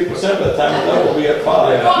saying 50%, by the time we're done, we'll be at 5.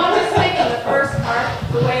 Well, I'm just thinking the first part,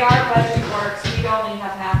 the way our budget works, we only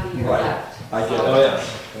have half a year Right. left. I get So- Oh,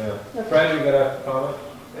 yeah. Fred, you got a comment?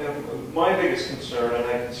 And my biggest concern, and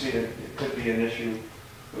I can see that it could be an issue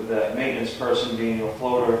with that maintenance person being a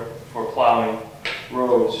floater for plowing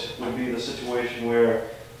roads, would be the situation where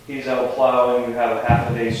he's out plowing, you have a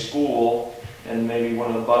half-a-day school, and maybe one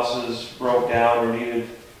of the buses broke down or needed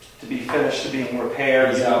to be finished to being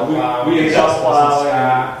repaired. He's out plowing.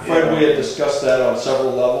 Fred, we had discussed that on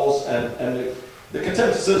several levels, and the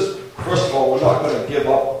consensus is, first of all, we're not going to give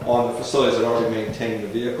up on the facilities that already maintain the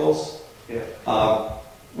vehicles. Yeah.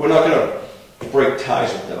 We're not going to break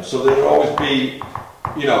ties with them, so they'll always be,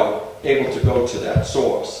 you know, able to go to that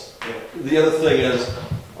source. Yeah. The other thing is,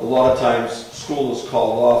 a lot of times, school is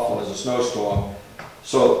called off when there's a snowstorm,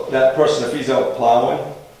 so that person, if he's out plowing,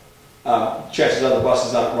 chances are the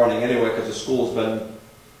buses aren't running anyway because the school's been,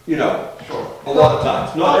 you know, a lot of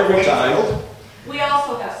times, not every time. We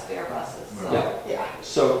also have spare buses, so. Yeah.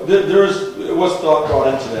 So it was thought brought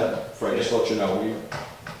into that, Fred, just to let you know.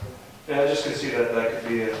 Yeah, I just could see that could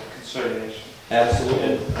be a consideration. Absolutely.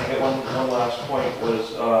 And I get one last point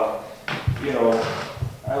was, you know,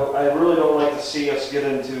 I really don't like to see us get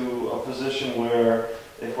into a position where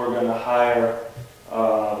if we're going to hire,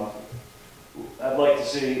 I'd like to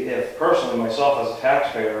see if personally myself as a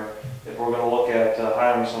taxpayer, if we're going to look at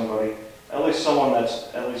hiring somebody, at least someone that's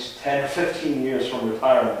at least 10 or 15 years from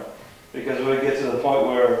retirement. Because we get to the point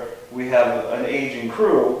where we have an aging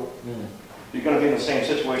crew, you're going to be in the same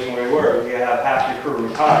situation where you were. You have half your crew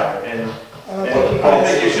retired. And I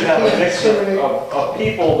think you should have a mix of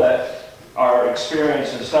people that are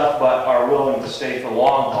experienced and stuff, but are willing to stay for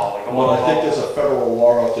long haul. Like I think there's a federal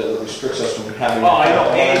law out there that restricts us from having. Oh, I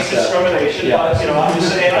know, age discrimination, yeah. but, you know, I'm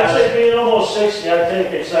just saying. I'd say being almost 60, I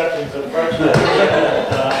take exception to the first one.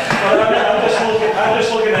 I'm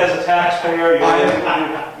just looking as a taxpayer, you get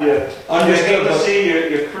to see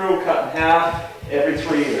your crew cut in half every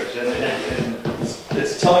 3 years. And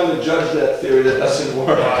it's telling the judge that theory that doesn't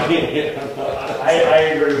work. I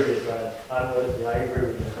agree with you, Fred. I'm with you, I agree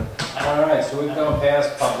with you. All right, so we've gone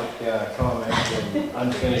past public comment and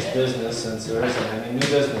unfinished business, since there isn't any new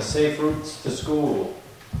business. Safe routes to school.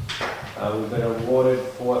 We've been awarded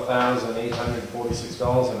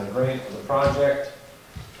 $4,846 in a grant for the project.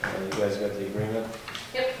 You guys got the agreement?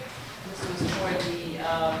 Yep. This was for the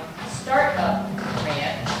startup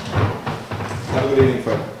grant, Have a good evening,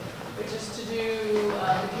 Fred. which is to do,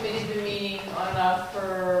 the committee's been meeting on and off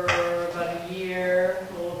for about a year,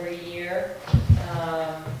 a little over a year.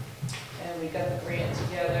 And we got the grant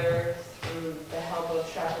together through the help of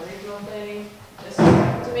Shaker Regional Planning. This is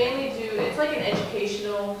to mainly do, it's like an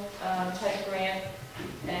educational type grant,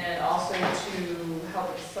 and also to help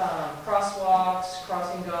with crosswalks,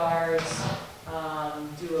 crossing guards,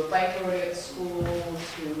 do a bike road at school,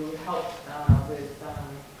 to help with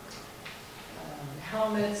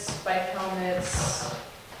helmets, bike helmets,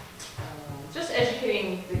 just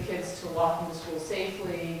educating the kids to walk into school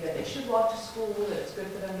safely, that they should walk to school, that it's good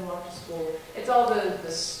for them to walk to school. It's all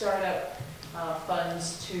the startup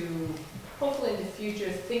funds to hopefully in the future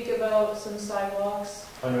think about some sidewalks.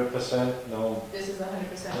 100%? No. This is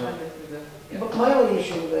 100% funded through the. Yep. But my only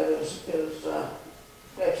issue with that is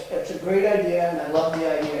it's a great idea, and I love the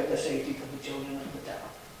idea of the safety for the children of the town.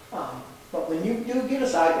 But when you do get a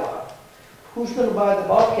sidewalk, who's going to buy the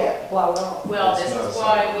Bobcat to plow it off? Well, this is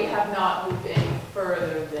why we have not moved any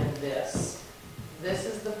further than this. This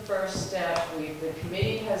is the first step. The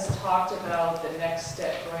committee has talked about the next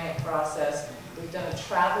step grant process. We've done a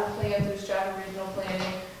travel plan through Stratford Regional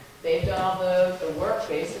Planning. They've done all the work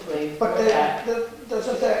basically for But that.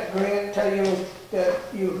 doesn't that grant tell you that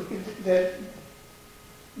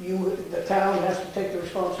the town has to take the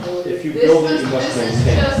responsibility? If you build it, you must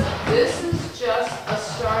maintain it. This is just a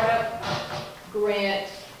startup grant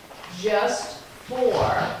just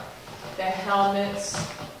for the helmets,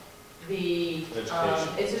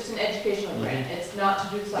 it's just an educational grant. It's not to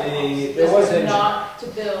do sidewalks. This is not to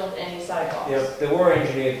build any sidewalks. Yep, there were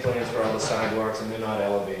engineered plans for all the sidewalks, and they're not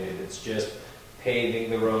elevated. It's just paving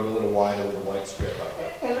the road a little wider with a white strip up.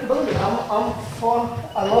 And believe me,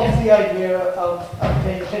 I love the idea of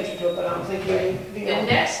paying attention to it, but I'm thinking The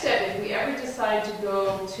next step, if we ever decide to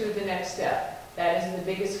go to the next step, that is the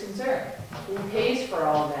biggest concern. Who pays for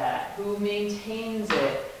all that? Who maintains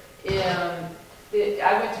it?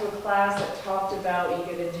 I went to a class that talked about you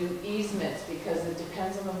got to do easements because it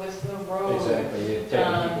depends on the width of the road. Exactly, you're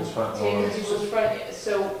taking people's front lawns.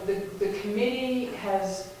 So the committee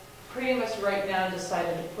has pretty much right now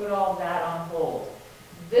decided to put all that on hold.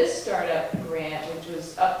 This startup grant, which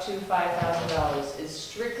was up to $5,000, is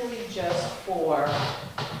strictly just for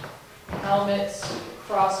helmets,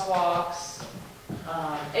 crosswalks,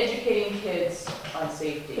 educating kids on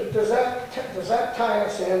safety. Does that tie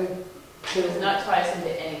us in It does not tie us into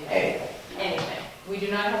anything. Anything. Anything. We do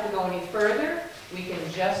not have to go any further, we can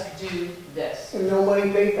just do this. And no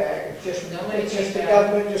money paid back, it's just, No money it's just paid the back.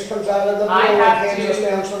 government just comes out of the blue I and have hands us to-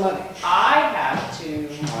 down some money. I have to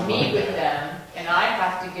meet with them, and I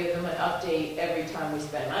have to give them an update every time we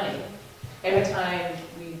spend money. Every time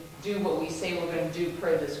we do what we say we're gonna do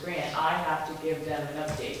per this grant, I have to give them an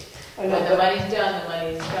update. I When know, the but money's done, the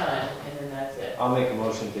money's done, and then that's it. I'll make a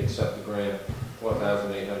motion to accept the grant,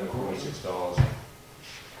 $4,846.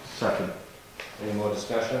 Second. Any more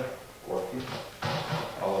discussion? All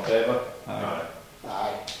in favor? Aye.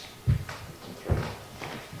 Aye.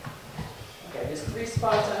 Okay, there's 3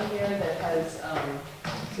 spots on here that has,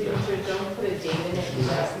 signature, don't put a date in it, you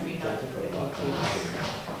asked me not to put any dates.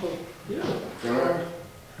 Can I?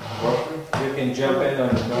 Question? You can jump in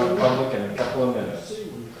on non-public in a couple of minutes.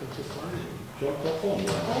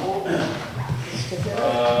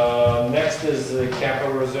 Next is the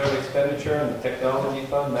capital reserve expenditure and the technology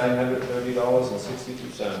fund,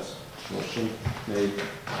 $930.62. Motion made.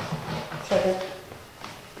 Second.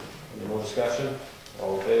 Any more discussion?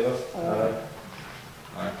 All in favor? Aye.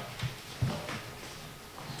 Aye.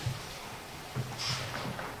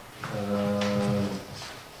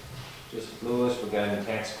 Just Lewis, regarding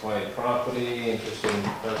tax acquired property, interest in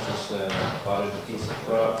purchase and bought a piece of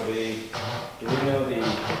property. Do we know the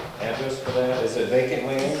address for that? Is it vacant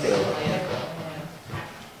land or?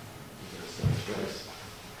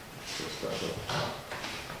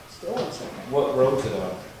 Still on second. What road's it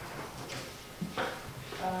on?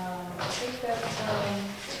 I think that's,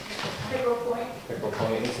 Pickle Point. Pickle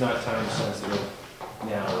Point, it's not time sensitive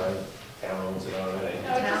now, right? Town owns it already.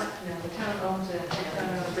 No, it just, The town owns it, the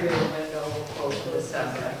window close to the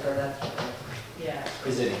south, so that's, yeah.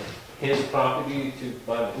 Is it his property to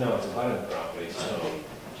buy? No, it's a Biden property, so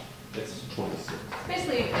it's 26.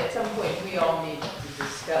 Basically, at some point, we all need to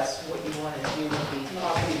discuss what you want to do with these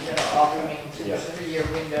properties that are all remaining to Yeah. this 3-year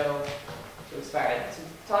window to expire. To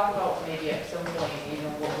talk about maybe at some point,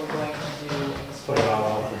 what we're going to do. put it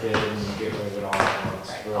all out for bid and get rid of it all at once.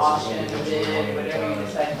 Right, versus auction, individually bid, one at a whatever you time.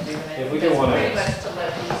 decide to do. And I If think we do that's wanna- pretty much to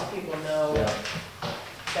let these people know Yeah.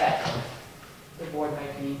 that the board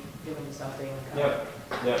might be doing something. Yep,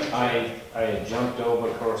 yep, I had jumped over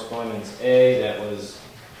correspondence A, that was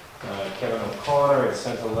Kevin O'Connor had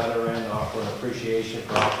sent a letter in offering appreciation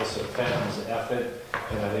for Officer Fenton's effort,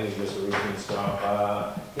 and I think it was just a routine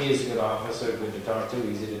stop. He is a good officer, good to talk to,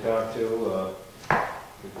 easy to talk to.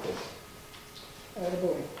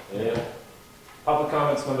 Attaboy. Yeah. Public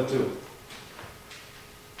comments number 2.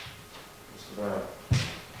 Mr. Brown.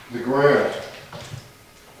 The grant.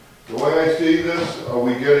 The way I see this, are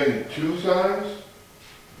we getting 2 signs?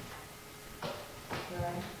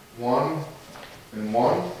 One and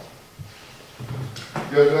one?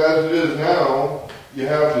 Because as it is now, you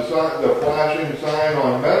have the sign, the flashing sign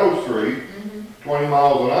on Meadow Street, 20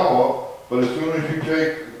 miles an hour, but as soon as you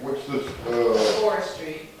take, what's this, Forest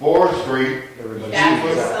Street. Forest Street,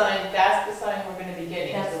 That's the sign we're gonna be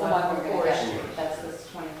getting. that's is the one we're from gonna Forest get, Street. that's this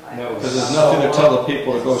 25. No, Because there's nothing to tell the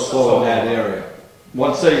people to go slow in that area.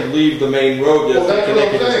 Once they leave the main road, Well, that's they what I'm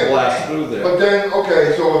can just saying. blast through there. but then,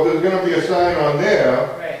 okay, so if there's gonna be a sign on there,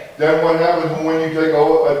 Right. then what happens when you take a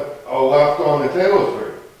left on the Taylor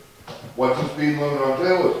Street? What's the speed limit on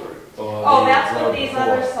Taylor Street? Oh, that's what these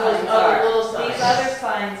other signs other are. little signs. These other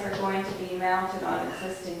signs are going to be mounted on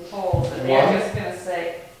existing poles, and One? they're just gonna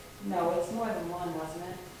say, no, it's more than one, wasn't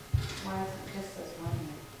it? Why is it just this one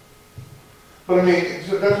here? But I mean,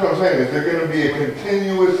 so that's what I'm saying, is there gonna be a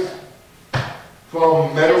continuous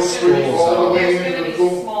from Meadow There's gonna Street be- all the way There's into gonna the be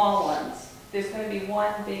school? small ones. There's gonna be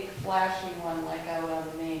one big flashing one like out on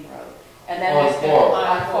the main road. And then On there's gonna, Forest.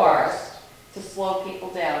 on Forest, to slow people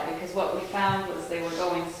down, because what we found was they were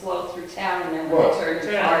going slow through town, and then when Right. they turned to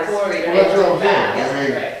Turn on Forest Forest, Street. Well, they that's what I'm went saying, back. I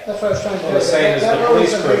mean, Right, That's what I was trying to Well, tell the you. same as That the road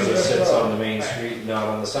police is a cruiser dangerous sits road. on the main Right. street, not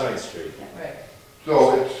on the side street. right.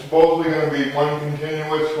 So it's supposedly gonna be one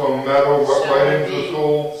continuous from Meadow So right it'd into the be-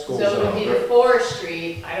 school? School So it would zone. be the Forest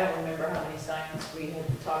Street, I don't remember how many signs we had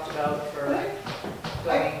talked about for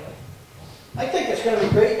going. I think it's gonna be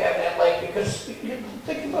great to have that light, because you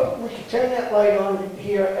think about, we could turn that light on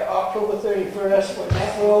here at October 31st, when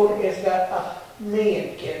that road has got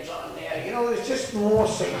 1,000,000 kids on there, you know, there's just more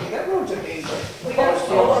safety, that road's a danger. We got a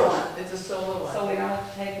solar one, It's a solar one. so we don't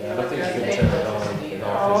have to take. Yeah, I think you They can turn it don't on need in it.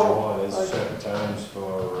 official Oh, hours, okay. certain times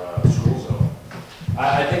for school zone.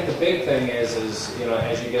 I think the big thing is, you know,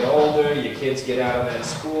 as you get older, your kids get out of that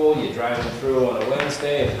school, you're driving through on a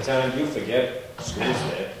Wednesday, at the time you forget school's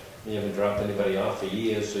there. You haven't dropped anybody off for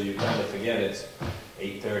years, so you kind of forget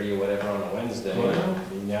 8:30 or whatever on a Wednesday,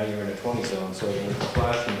 and now you're in a 20 zone, so you're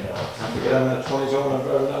flashing now. Time to get on that 20 zone and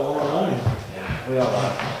drive that 109. Yeah, we all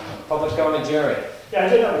are. Public comment, Jerry. Yeah, I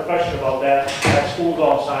did have a question about that school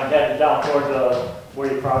zone sign headed down toward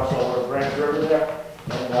where you cross over Branch River there.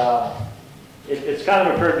 And it's kind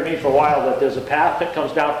of occurred to me for a while that there's a path that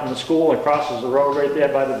comes down from the school and crosses the road right there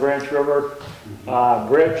by the Branch River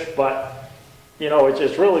bridge, but you know,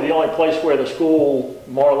 it's really the only place where the school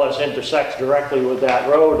more or less intersects directly with that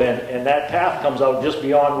road, and that path comes out just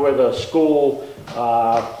beyond where the school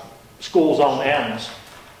zone ends.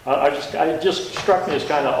 It just struck me as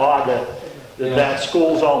kind of odd that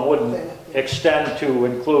school zone wouldn't extend to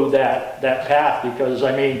include that path, because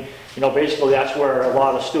I mean, you know, basically that's where a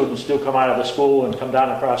lot of students do come out of the school and come down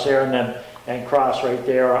across there and cross right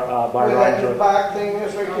there by Ryan's Road. Park thing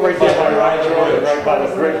is right Right there by Ryan's Road, right by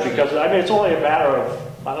the bridge, because I mean, it's only a matter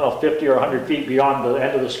of, I don't know, 50 or 100 feet beyond the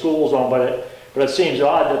end of the school zone, but it seems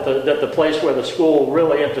odd that the place where the school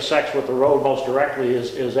really intersects with the road most directly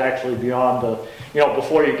is actually beyond the, you know,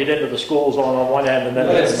 before you get into the school zone on one end and then.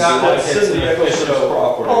 It's not like it's the official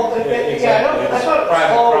property. Oh, yeah, I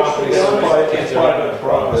thought it was closed. It's private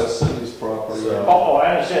property, it's city's property. Oh,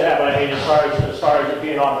 I understand that, but I mean, as far as it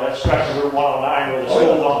being on that stretch of Route 109, where the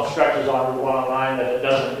school zone stretches on Route 109,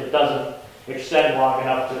 that it doesn't extend long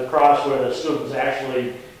enough to cross where the students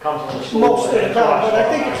actually come from the school. Most of the time, but I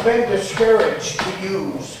think it's been discouraged to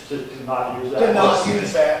use. To not use that. To not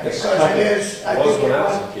use that, because it is, I think when I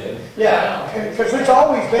was a kid. yeah, because it's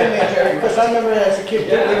always been there, Jerry, because I remember as a kid,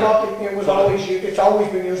 we thought it was always, it's always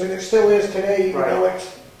been used, and it still is today, even though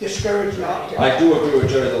it's discouraged not to. I do agree with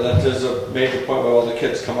Jerry that is a major point where all the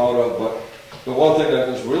kids come out of, but the one thing that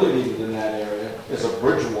is really needed in that area is a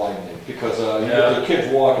bridge widening, because you get the kids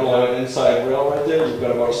walking along an inside rail right there, you've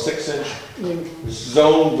got about a 6-inch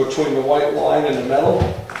zone between the white line and the metal.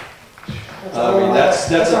 I mean, that's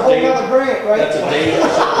a whole grant, right? That's a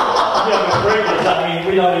dangerous. Yeah, but bridges, I mean,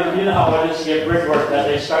 you know how it is to get bridge work, that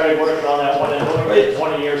they started working on that one in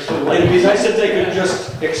 20 years too late. It'd be nice if they could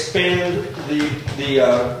just expand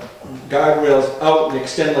the guardrails out and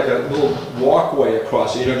extend like a little walkway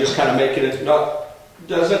across it, you know, just kind of making it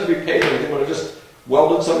doesn't have to be paved or anything, but just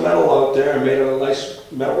welded some metal out there and made a nice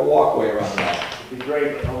metal walkway around that. It'd be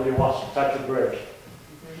great, but nobody wants to touch a bridge.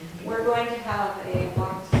 We're going to have a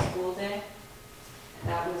walk to school day.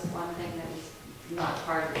 That was one thing that was not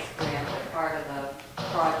part of this grant, but part of the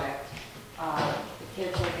project.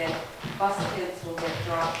 Bus kids will get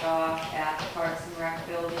dropped off at the Parks and Rec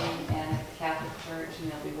building and at the Catholic Church,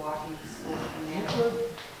 and they'll be walking to school from there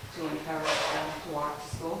to encourage them to walk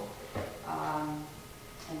to school.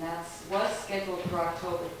 And that was scheduled for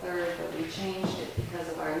October 3rd, but we changed it because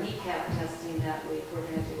of our kneecap testing that week. We're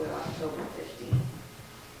going to do it October 15th.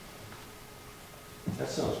 That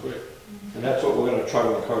sounds great. And that's what we're going to try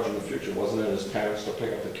to encourage in the future, wasn't it, as parents to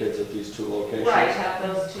pick up the kids at these two locations? Right, have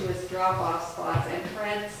those two as drop-off spots. And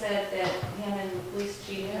Fred said that him and the police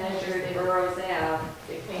chief measured Burroughs Ave.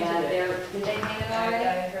 And did they paint it already?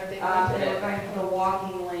 I heard they They were going to put a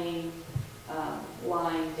walking lane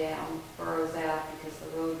line down Burroughs Ave because the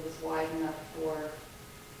road was wide enough for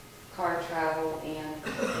car travel and...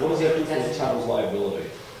 What does that do for the town's liability?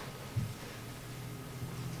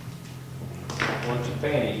 Once you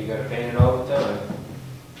paint it, you gotta paint it all the time.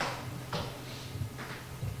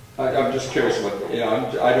 I'm just curious what, you know,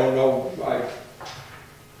 I don't know, I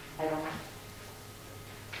don't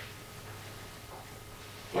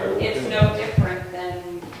know. It's no different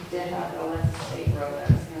than, that's a state road,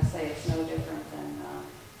 I was going to say, it's no different than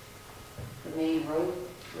the main road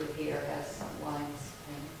through here has lines,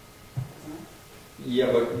 isn't it?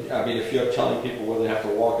 Yeah, but, I mean, if you're telling people where they have to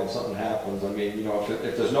walk and something happens, I mean, you know,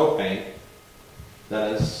 if there's no paint,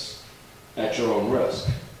 then it's at your own risk.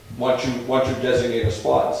 Once you designate a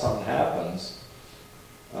spot and something happens,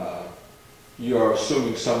 you're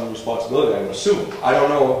assuming some responsibility, I would assume. I don't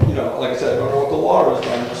know, you know, like I said, I don't know what the law is,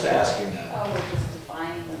 but I'm just asking that. Oh, we're just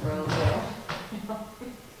defining the road there.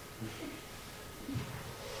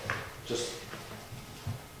 Just,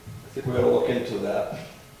 I think we ought to look into that.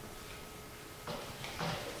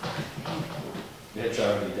 It's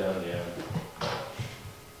already done, yeah.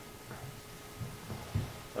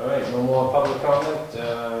 All right, no more public comment.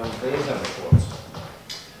 Liaison reports.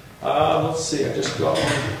 Let's see, I just got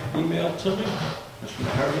an email to me. That's from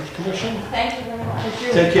the Heritage Commission. Thank you very much.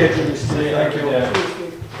 Take care, Jimmy. Thank you.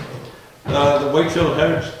 The Wakefield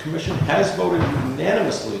Heritage Commission has voted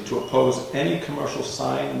unanimously to oppose any commercial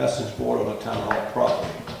sign message board on a town hall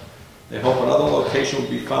property. They hope another location will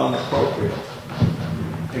be found appropriate.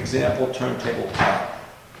 Example, Turntable Park.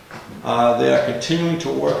 They are continuing to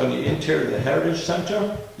work on the interior of the Heritage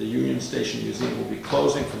Center. The Union Station Museum will be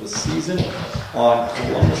closing for the season on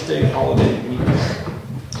Columbus Day holiday weekend.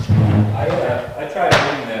 I tried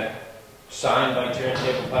reading that sign by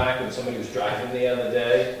Turntable Park when somebody was driving the other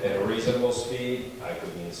day at a reasonable speed. I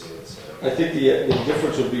couldn't even see what it said. I think the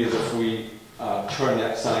difference would be is if we turn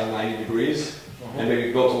that sign 90 degrees and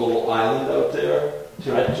maybe built a little island out there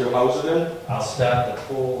to house it in. I'll start the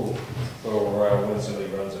pool for when somebody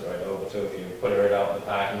runs it right over too. If you put it right out in the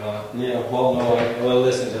parking lot. Yeah, well, no. We'll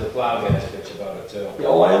listen to the plow guys bitch about it too. Yeah,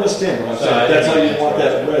 well, I understand what I'm saying. That's how you want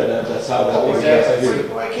that red. That's how that works.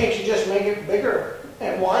 Why can't you just make it bigger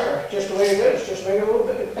and wider, just the way it is? Just make it a little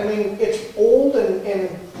bit, I mean, it's old and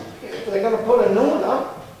if they're gonna put a new one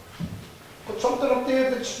up, put something up there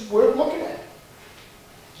that's worth looking at.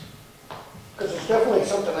 Because it's definitely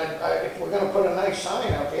something if we're gonna put a nice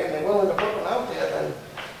sign out there and they're willing to put one out there, then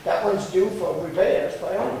that one's due for repairs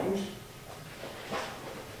by all means.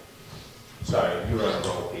 Sorry, you were on a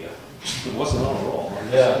roll, Peter. It wasn't on a roll.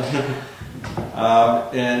 Yeah.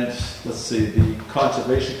 And let's see, the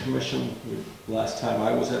Conservation Commission, last time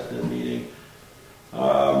I was at their meeting,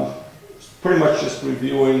 pretty much just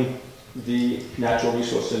reviewing the natural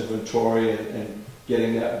resource inventory and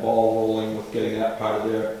getting that ball rolling with getting that part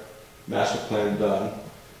of their master plan done.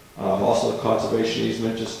 Also the conservation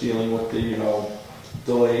easement, just dealing with the,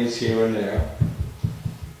 delays here and there.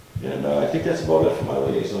 And I think that's about it for my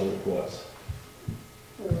liaison reports.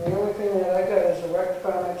 The only thing that I got is the rec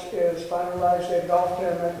department is finalized their golf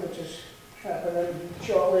tournament, which is happening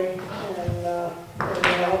shortly, and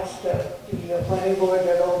everything else that the planning board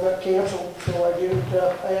that all got canceled. So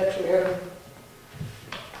I actually had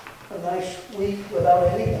a nice week without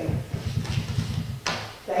anything.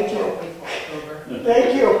 Thank you.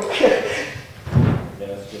 Thank you. Yeah,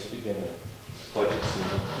 it's just beginning. Budget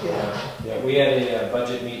season. Yeah, we had a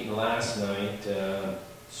budget meeting last night.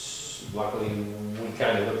 Luckily, we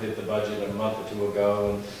kind of looked at the budget a month or two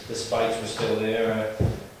ago, and the spikes were still there.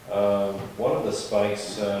 One of the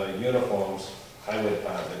spikes, uniforms, highway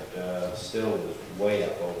department, still was way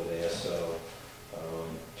up over there. So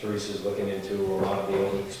Teresa's looking into a lot of the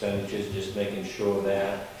old expenditures, just making sure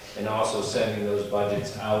that, and also sending those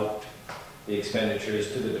budgets out, the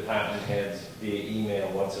expenditures to the department heads via email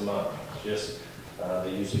once a month. Just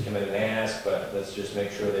they usually come in and ask, but let's just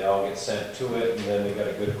make sure they all get sent to it, and then we got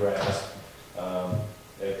a good grasp.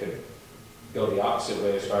 It could go the opposite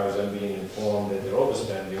way as far as them being informed that they're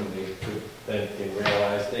overspending. They could think and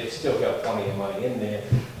realize they've still got plenty of money in there.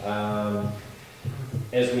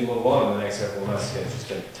 As we move on in the next couple of months, it's just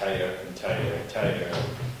getting tighter and tighter and tighter.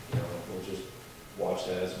 We'll just watch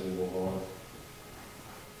that as we move on.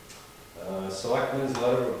 Selectmen's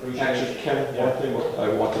letter of appreciation. Actually, Ken, one thing I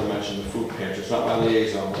want to mention, the food pantry. It's not my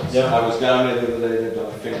liaison, but Yeah. I was down there the other day. They've done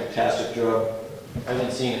a fantastic job. I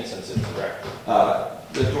haven't seen it since it's wrecked.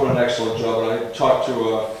 They're doing an excellent job, and I talked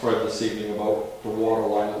to Fred this evening about the water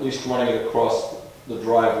line, at least running it across the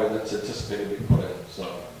driveway that's anticipated to be put in. So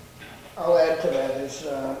I'll add to that is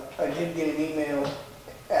I did get an email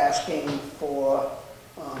asking for,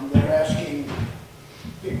 they're asking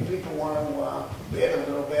if people want to bid a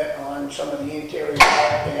little bit on some of the interior work.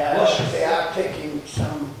 They are taking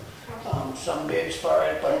some bids for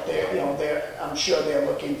it, but I'm sure they're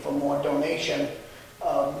looking for more donation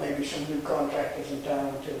of maybe some new contractors in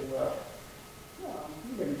town to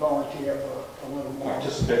maybe volunteer for a little more.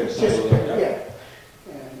 Participate in some of that.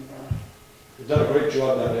 Yeah. And, they've done a great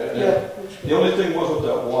job down there. yeah. The only thing was with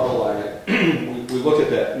that water line, we look at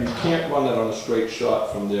that, you can't run that on a straight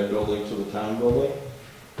shot from their building to the town building.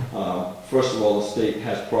 First of all, the state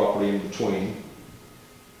has property in between.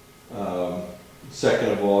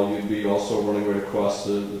 Second of all, you'd be also running right across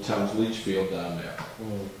the town's leach field down there.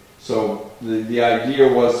 So the idea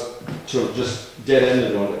was to just dead end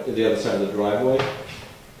it on the other side of the driveway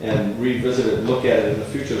and revisit it, look at it in the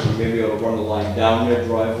future, so we may be able to run the line down their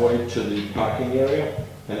driveway to the parking area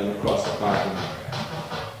and then across the parking area.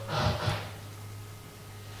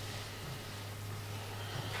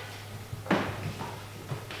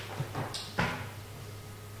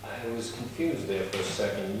 I was confused there for a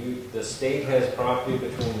second. The state has property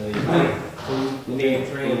between the food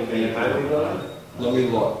pantry and the highway building? Let me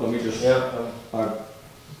look, let me just... Yeah.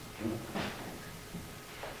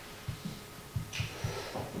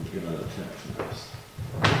 Get another text next.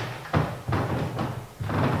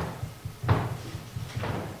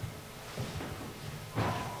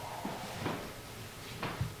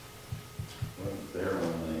 Wasn't there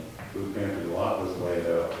when the food pantry lot was laid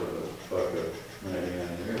out for the bucket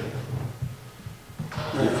 99 years.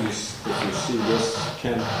 If you see this,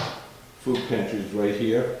 Ken, food pantry's right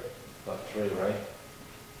here. About 3, right?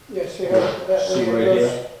 Yes, see how that. See right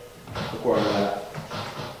here? Look where I'm at.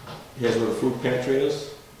 Here's where the food pantry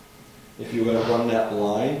is. If you're gonna run that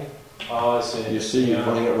line, Oh, I see. you see you're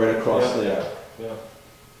running it right across Yeah. there. Yeah,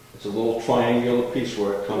 It's a little triangular piece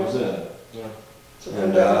where it comes in. yeah. So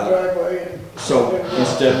come down the driveway and. So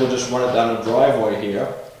instead, we'll just run it down the driveway here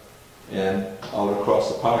and out across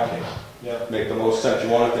the parking. Yeah. Make the most sense. You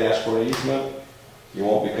want it to ask for an easement. You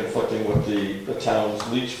won't be conflicting with the town's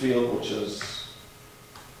leach field, which is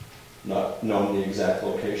not known the exact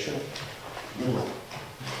location.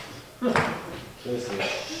 Seriously.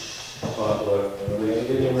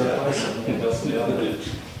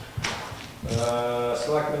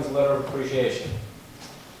 Selectmen's letter of appreciation.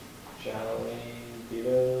 Charlie,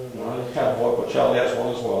 Peter? I have one, but Charlie has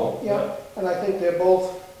one as well. Yeah, and I think they're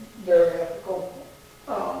both very ethical.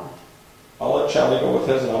 I'll let Charlie go with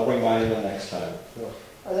his and I'll bring mine in the next time.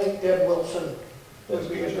 I think Deb Wilson would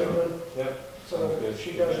be a good one. Yep. So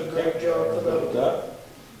she does a great job for With them. that,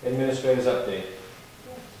 Administrator's update.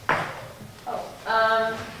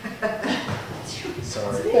 Oh,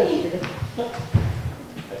 Sorry.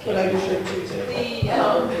 But I usually do.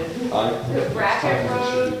 the Bracket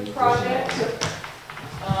Road project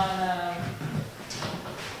on,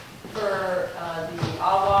 for the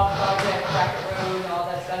Alwa project, Bracket Road, and all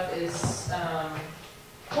that stuff is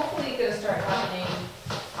hopefully going to start happening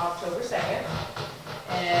October 2nd.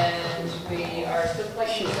 And we are still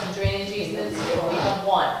collecting some drainage easements, but we have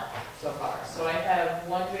one so far. So I have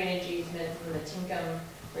one drainage easement from the Tinkham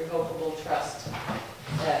Revocable Trust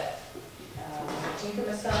that Tinkham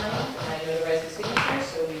has signed, and I notarized the signature,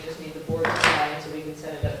 so we just need the board to sign so we can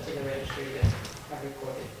send it up to the registry to have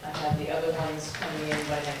recorded. I have the other ones coming in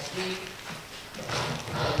by next week.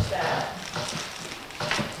 There's that.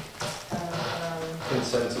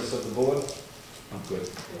 Consensus of the board? I'm good.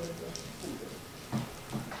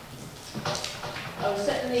 I was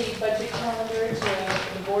setting the budget calendar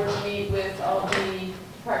to the board to meet with all the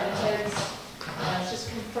department heads. I was just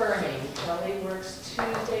confirming, Charlie works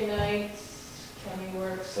Tuesday nights, Kenny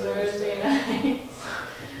works Thursday nights.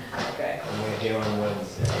 Okay. And we're here on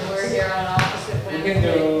Wednesday. And we're here on opposite We Wednesday. can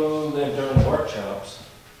do them during workshops,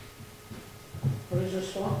 What is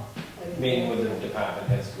this for? meeting with the department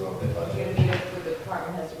heads to go over their We're budget. gonna meet up with the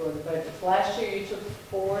department heads to go over the budget. Last year you took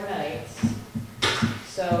 4 nights,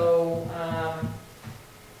 so,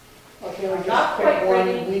 Or can we Not just quite pick one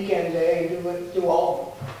ready. weekend day and do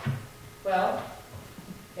all well,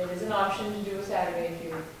 it is an option to do a Saturday if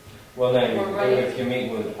you, Well, then, We're ready. if you're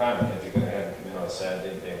meeting with the department heads, you're gonna have them come in on a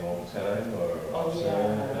Saturday, pay home time, or off Saturday?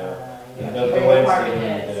 yeah. No, the Bring Wednesday, department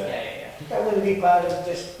and, heads, yeah, yeah, of? That wouldn't be part of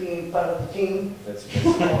just being part of the team. That's, Okay,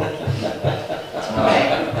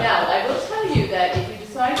 now, I will tell you that if you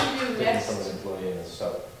decide to do getting some next employee and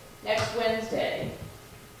stuff. next Wednesday,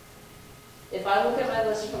 if I look at my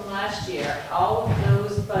list from last year, all of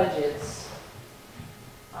those budgets,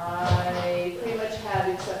 I pretty much have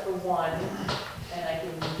except for one, and I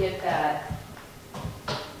can get that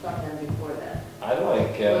from them before then. I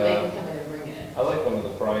like, Or they can come in and bring it in. I like one of the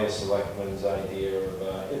prior selectmen's idea of,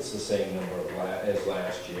 it's the same number of as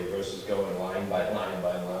last year versus going line by line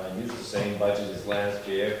by line. Use the same budget as last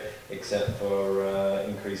year, except for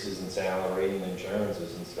increases in salary and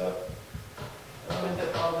insurances and stuff.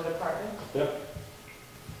 With all the departments? Yep.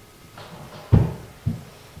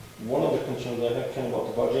 One of the concerns I have, Ken, about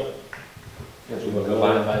the budget is we Go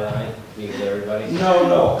line by line, meet with everybody.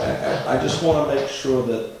 No, I just want to make sure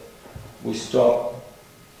that we start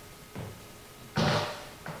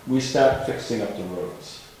fixing up the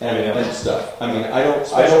roads and stuff. I mean, I don't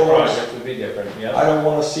Special want projects would be different, yeah. I don't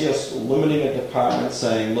want to see us limiting a department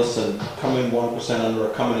saying, listen, come in 1% under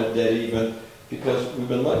or come in at dead even, because we've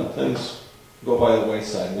been letting things go by the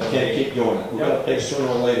wayside. We can't keep doing it. We're going to pay sooner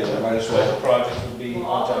or later, we might as Special well. projects would be Well,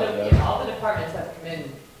 on top of all that. the departments have come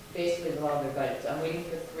in basically with all their budgets. I'm waiting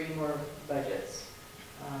for 3 more budgets.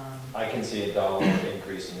 I can see $1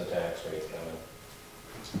 increase in the tax rate coming.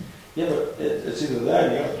 Yeah, but it's either that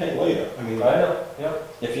or you got to pay later. I mean, I know, yeah.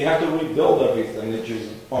 if you have to rebuild everything that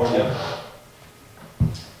you've already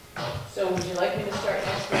So would you like me to start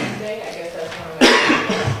next Wednesday? I guess that's one of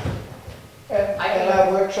my... At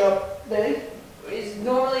our workshop day? Is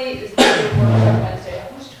normally the workshop Wednesday.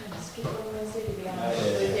 I was trying to skip on Wednesday, to be honest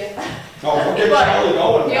with you. Oh, forget But Charlie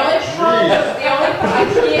going. The only problem, I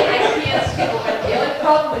can't skip a Wednesday. The only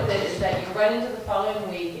problem with it is that you run into the following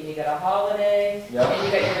week and you got a holiday and you got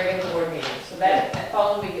your regular board meeting. So that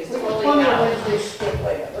following week is We can totally plan out. on Wednesday skip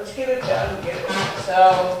later. Let's get it done and get it done.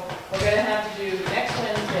 So we're gonna have to do next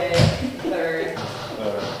Wednesday, the 3rd.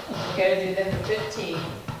 We gotta do then the 15th,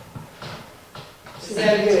 So we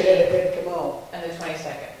can get it at Comeau. and the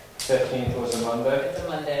 22nd. 15th was a Monday, It's a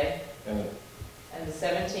Monday, and and the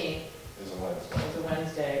 17th is a Wednesday. is a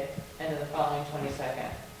Wednesday, and then the following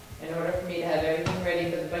 22nd. In order for me to have everything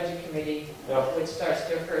ready for the budget committee, Yep. which starts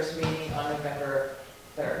their first meeting on November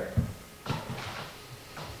 3rd.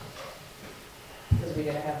 Because we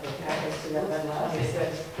gotta have the packets to them. No, you're not.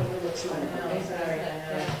 Sorry,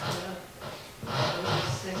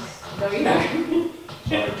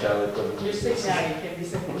 Charlie, couldn't. You're sick now, you can't be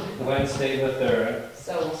sick. Wednesday the 3rd,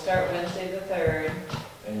 So we'll start Wednesday the 3rd,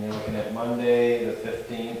 and you're looking at Monday the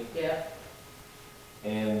 15th yeah,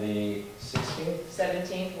 and the 16th?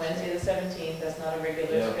 17th, Wednesday the 17th, that's not a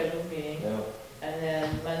regular Yeah. scheduled meeting. No. And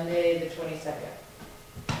then Monday the 22nd.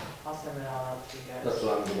 I'll send it all out to you guys. That's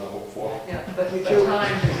what I'm gonna hope for. Yeah, but Me the too.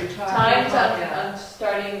 times that you're talking Time's about, up, yeah.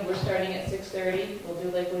 we're starting at 6:30, we'll do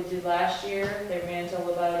like we did last year, they ran till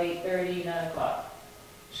about 8:30, 9 o'clock.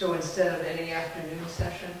 So instead of any afternoon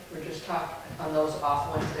session, we're just talking on those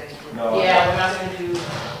off Wednesdays? No. Yeah, we're not gonna do,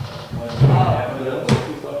 Wednesday.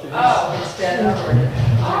 oh, Instead of, or,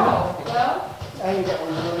 oh, well, I ain't got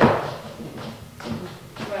one really.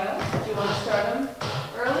 do you wanna start them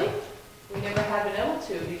early? We never have been able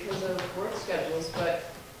to because of work schedules, but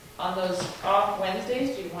on those off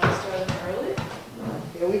Wednesdays, do you wanna start them early?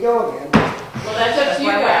 Here we go again. Well, that's up to you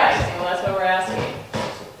guys, well, that's what we're asking.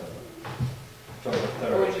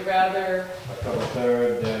 October Or would 3rd. you rather October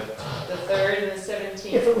 3rd, the 3rd and the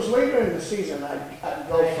 17th? If it was later in the season, I'd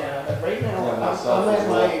go for it, but right now, Yeah, I'm myself at as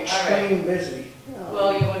my well. extreme busy.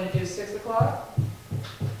 Well, you wanna do 6 o'clock?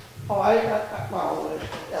 Oh, well,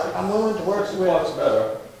 I'm willing to work Six with, o'clock's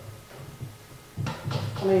better. I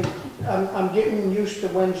mean, I'm getting used to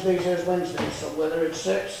Wednesdays as Wednesdays, so whether it's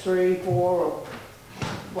 6, 3, 4, or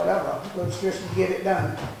whatever, let's just get it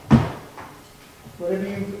done. Whatever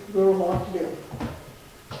you girls want to do.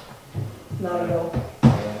 Not at all.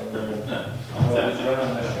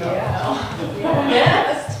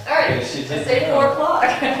 Yes, all right, She let's did say know. 4 o'clock.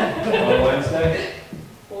 On Wednesday?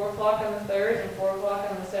 4 o'clock on the 3rd and 4 o'clock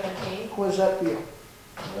on the 17th. What's that for you?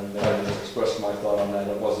 And I just expressed my thought on that,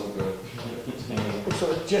 it wasn't good.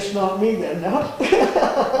 So it's just not me then, no? And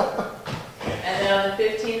then on the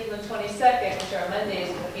 15th and the 22nd, which are Mondays,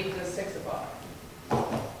 we'll keep it at 6 o'clock.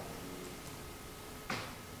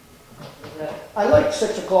 Is that, I like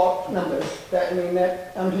 6 o'clock numbers. That, I mean,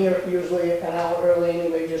 that, I'm here usually an hour early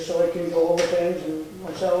anyway, just so I can go over things and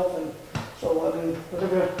myself, and so, I mean,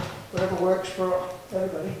 whatever works for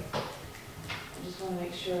everybody. I just want to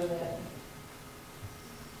make sure that,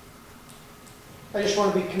 I just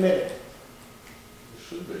want to be committed. It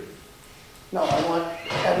should be. No, I want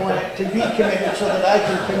it to be committed so that I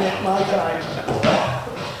can commit my time.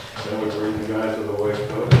 Then we bring the guys to the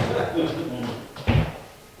Wakefield. I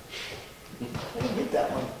didn't get that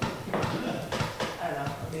one. I don't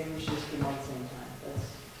know, maybe we should just do them all at the same time. That's,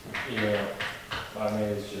 Yeah, I mean,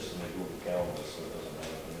 it's just in the Google Calendar, so it doesn't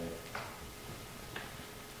matter to me.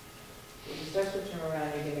 if you start switching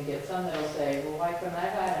around, you're going to get some that'll say, well, why couldn't I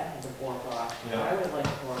have it at 4 o'clock? Yeah. I would like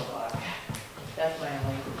 4 o'clock. That's my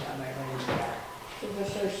only, I might run into that. So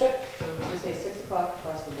just say 6, So we just say 6 o'clock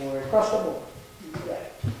across the board. across the board. You do that.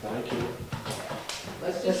 Thank you.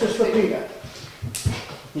 Let's This just. is for Peter.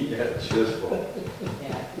 Yeah, cheers, Paul.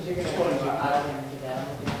 Yeah, because you're going to, I don't even do that, I'm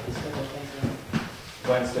looking at this schedule thinking.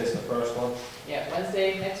 Wednesday's the first one? Yeah,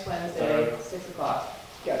 Wednesday, next Wednesday, Third. 6 o'clock.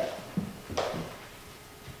 Got it.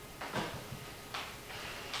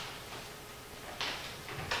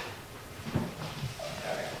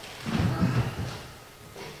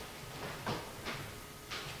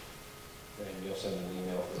 And you'll send an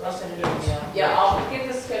email for the I'll rest of send the an days? email. Yeah, I'll get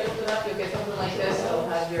this scheduled enough, you'll get something like this, it'll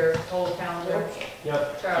have your whole calendar.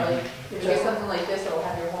 Yep. Charlie, you'll get something like this, it'll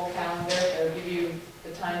have your whole calendar, it'll give you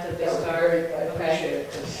the times that they That would be start. great. I Okay. appreciate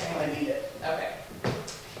it, because I need it. Okay.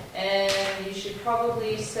 And you should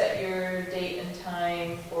probably set your date and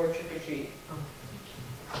time for trick or treat.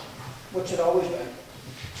 What's it always been?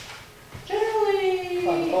 Generally,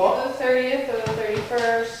 5 o'clock? the 30th or the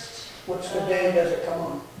 31st. What's the day does it come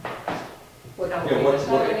on? What Yeah, what-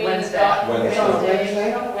 Halloween is Wednesday. not Wednesday.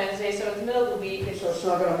 Wednesday? On Wednesday, so it's the middle of the week, it's So it's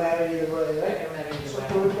not gonna matter either way, not right? gonna matter either So way.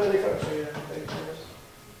 do it 31st.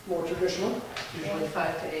 More traditional? usually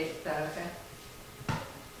 5 to 8, is that okay?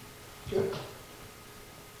 Good.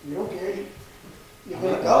 You don't care? You're I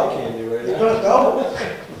gonna like go? candy right You're now. gonna go? I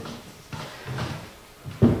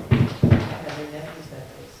have your nephew's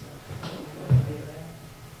birthday, so we'll be there.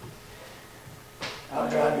 I'll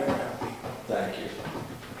drive you around. Thank you.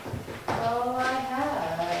 Oh, I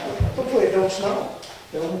have. Hopefully it don't snow.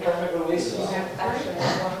 Building permit releases? Actually, I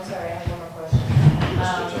have one, sorry, I have one more question.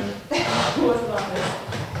 Who wasn't on this?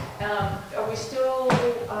 Are we still,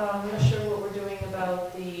 not sure what we're doing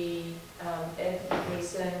about the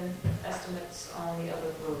on the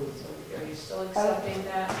other roads? Are you still accepting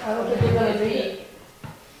that? I don't think we're gonna need it.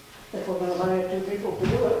 If we're gonna hire 2 people to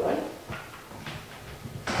do it, right?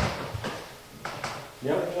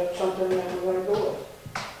 Yep. Is that something that we're gonna go with?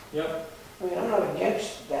 Yep. I mean, I'm not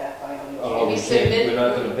against that, by any Oh, means. we're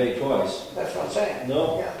not gonna pay twice. That's what I'm saying.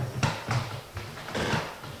 No. Yeah.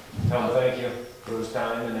 Tom, thank you for his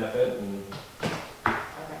time and effort and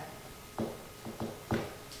Okay.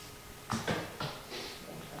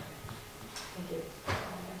 Thank you.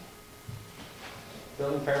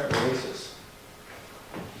 building permit releases.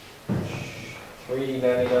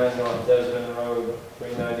 399 North Desmond Road,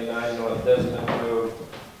 399 North Desmond Road,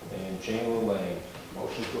 and Chamberlain Lane.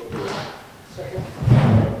 Motion to approve. Second.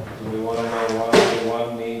 Do we want to know why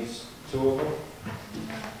one needs 2 of them?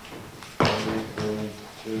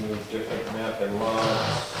 Two different map and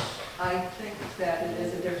lots. I think that it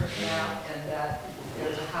is a different map and that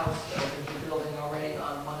there's a house that is building already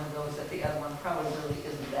on one of those, that the other one probably really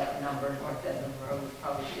isn't that number. North Dedmond Road would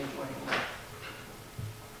probably be adjoining one.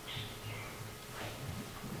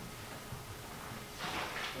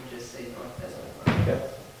 We'll just say North Dedmond Road. Okay.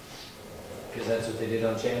 Because that's what they did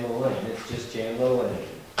on Chandler Lane, it's just Chandler Lane.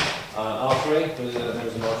 All three, there's a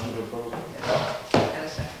motion to approve. And a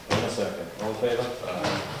second. In a second, all in favor?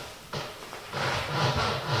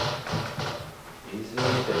 Easy to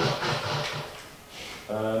do.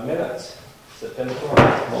 Minutes, September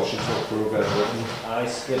 4th. Motion to approve as written. I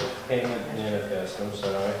skipped payment manifest, I'm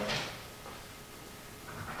sorry.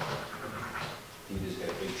 Peter's got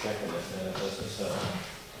a big check in that manifest, so.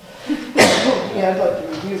 Yeah, I'd like to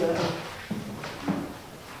review that.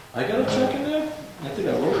 I got a check in there? I think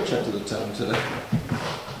I wrote a check to the town today.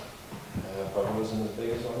 Probably wasn't as big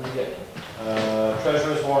as one you get.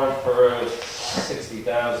 Treasurer's warrant for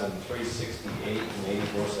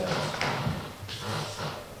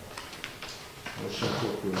 $60,368.84. Motion to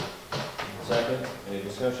approve. Second, any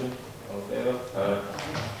discussion? All in favor?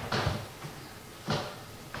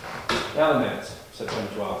 Now the minutes,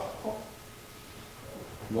 September 12th.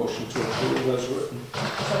 Motion to approve as written.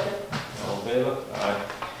 Second. All in favor? Aye.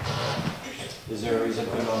 Is there a reason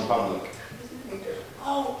for non-public?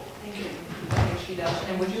 Oh, thank you. I think she does.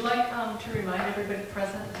 And would you like to remind everybody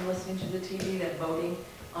present and listening to the TV that voting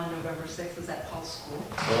on November 6th is at Paul's School?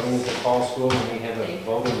 Voting is at Paul's School, and we have a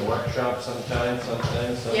voting workshop sometime.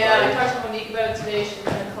 Yeah, I talked to Monique about it today. She's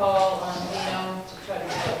going to call Lino to try to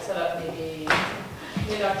get it set up maybe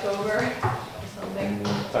mid-October or something.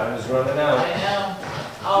 Time is running out. I know.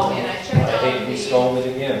 Oh, and I checked I hate on to be the, scolded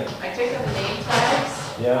again. I checked on the name tags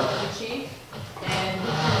Yeah. of the chief, and you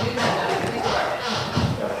can do that now. Police department.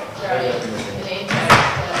 Right, the name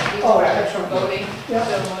tags, Oh, police that's department for right. voting. Yeah.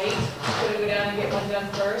 So Monique's gonna go down and get one done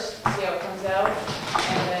first, see how it comes out,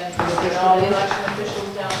 and then we'll get all the election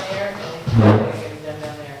officials down there, and we'll get it done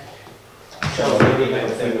down there. So maybe I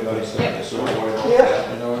think about it. So don't worry about Yeah. that.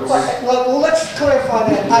 You know, it's- Well, let's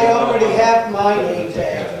clarify that. I already have my name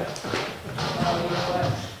tag. You know what?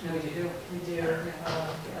 No, you do. We do.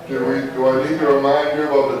 Do I need to remind you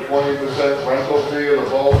about the 20% rental fee of the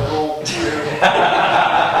ball school?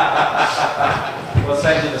 We'll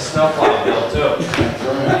send you the snowplow bill too.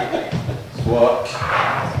 What?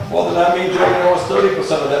 Well, then that means you're gonna owe us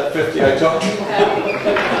 30% of that 50 I took.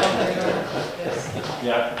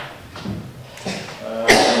 Yeah.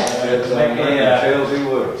 It's Make a salesy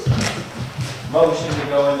words. motion to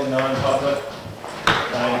go into non-public,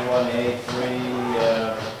 91A3,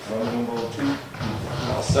 Roman numeral 2.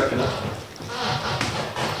 I'll second it.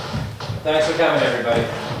 Thanks for coming, everybody.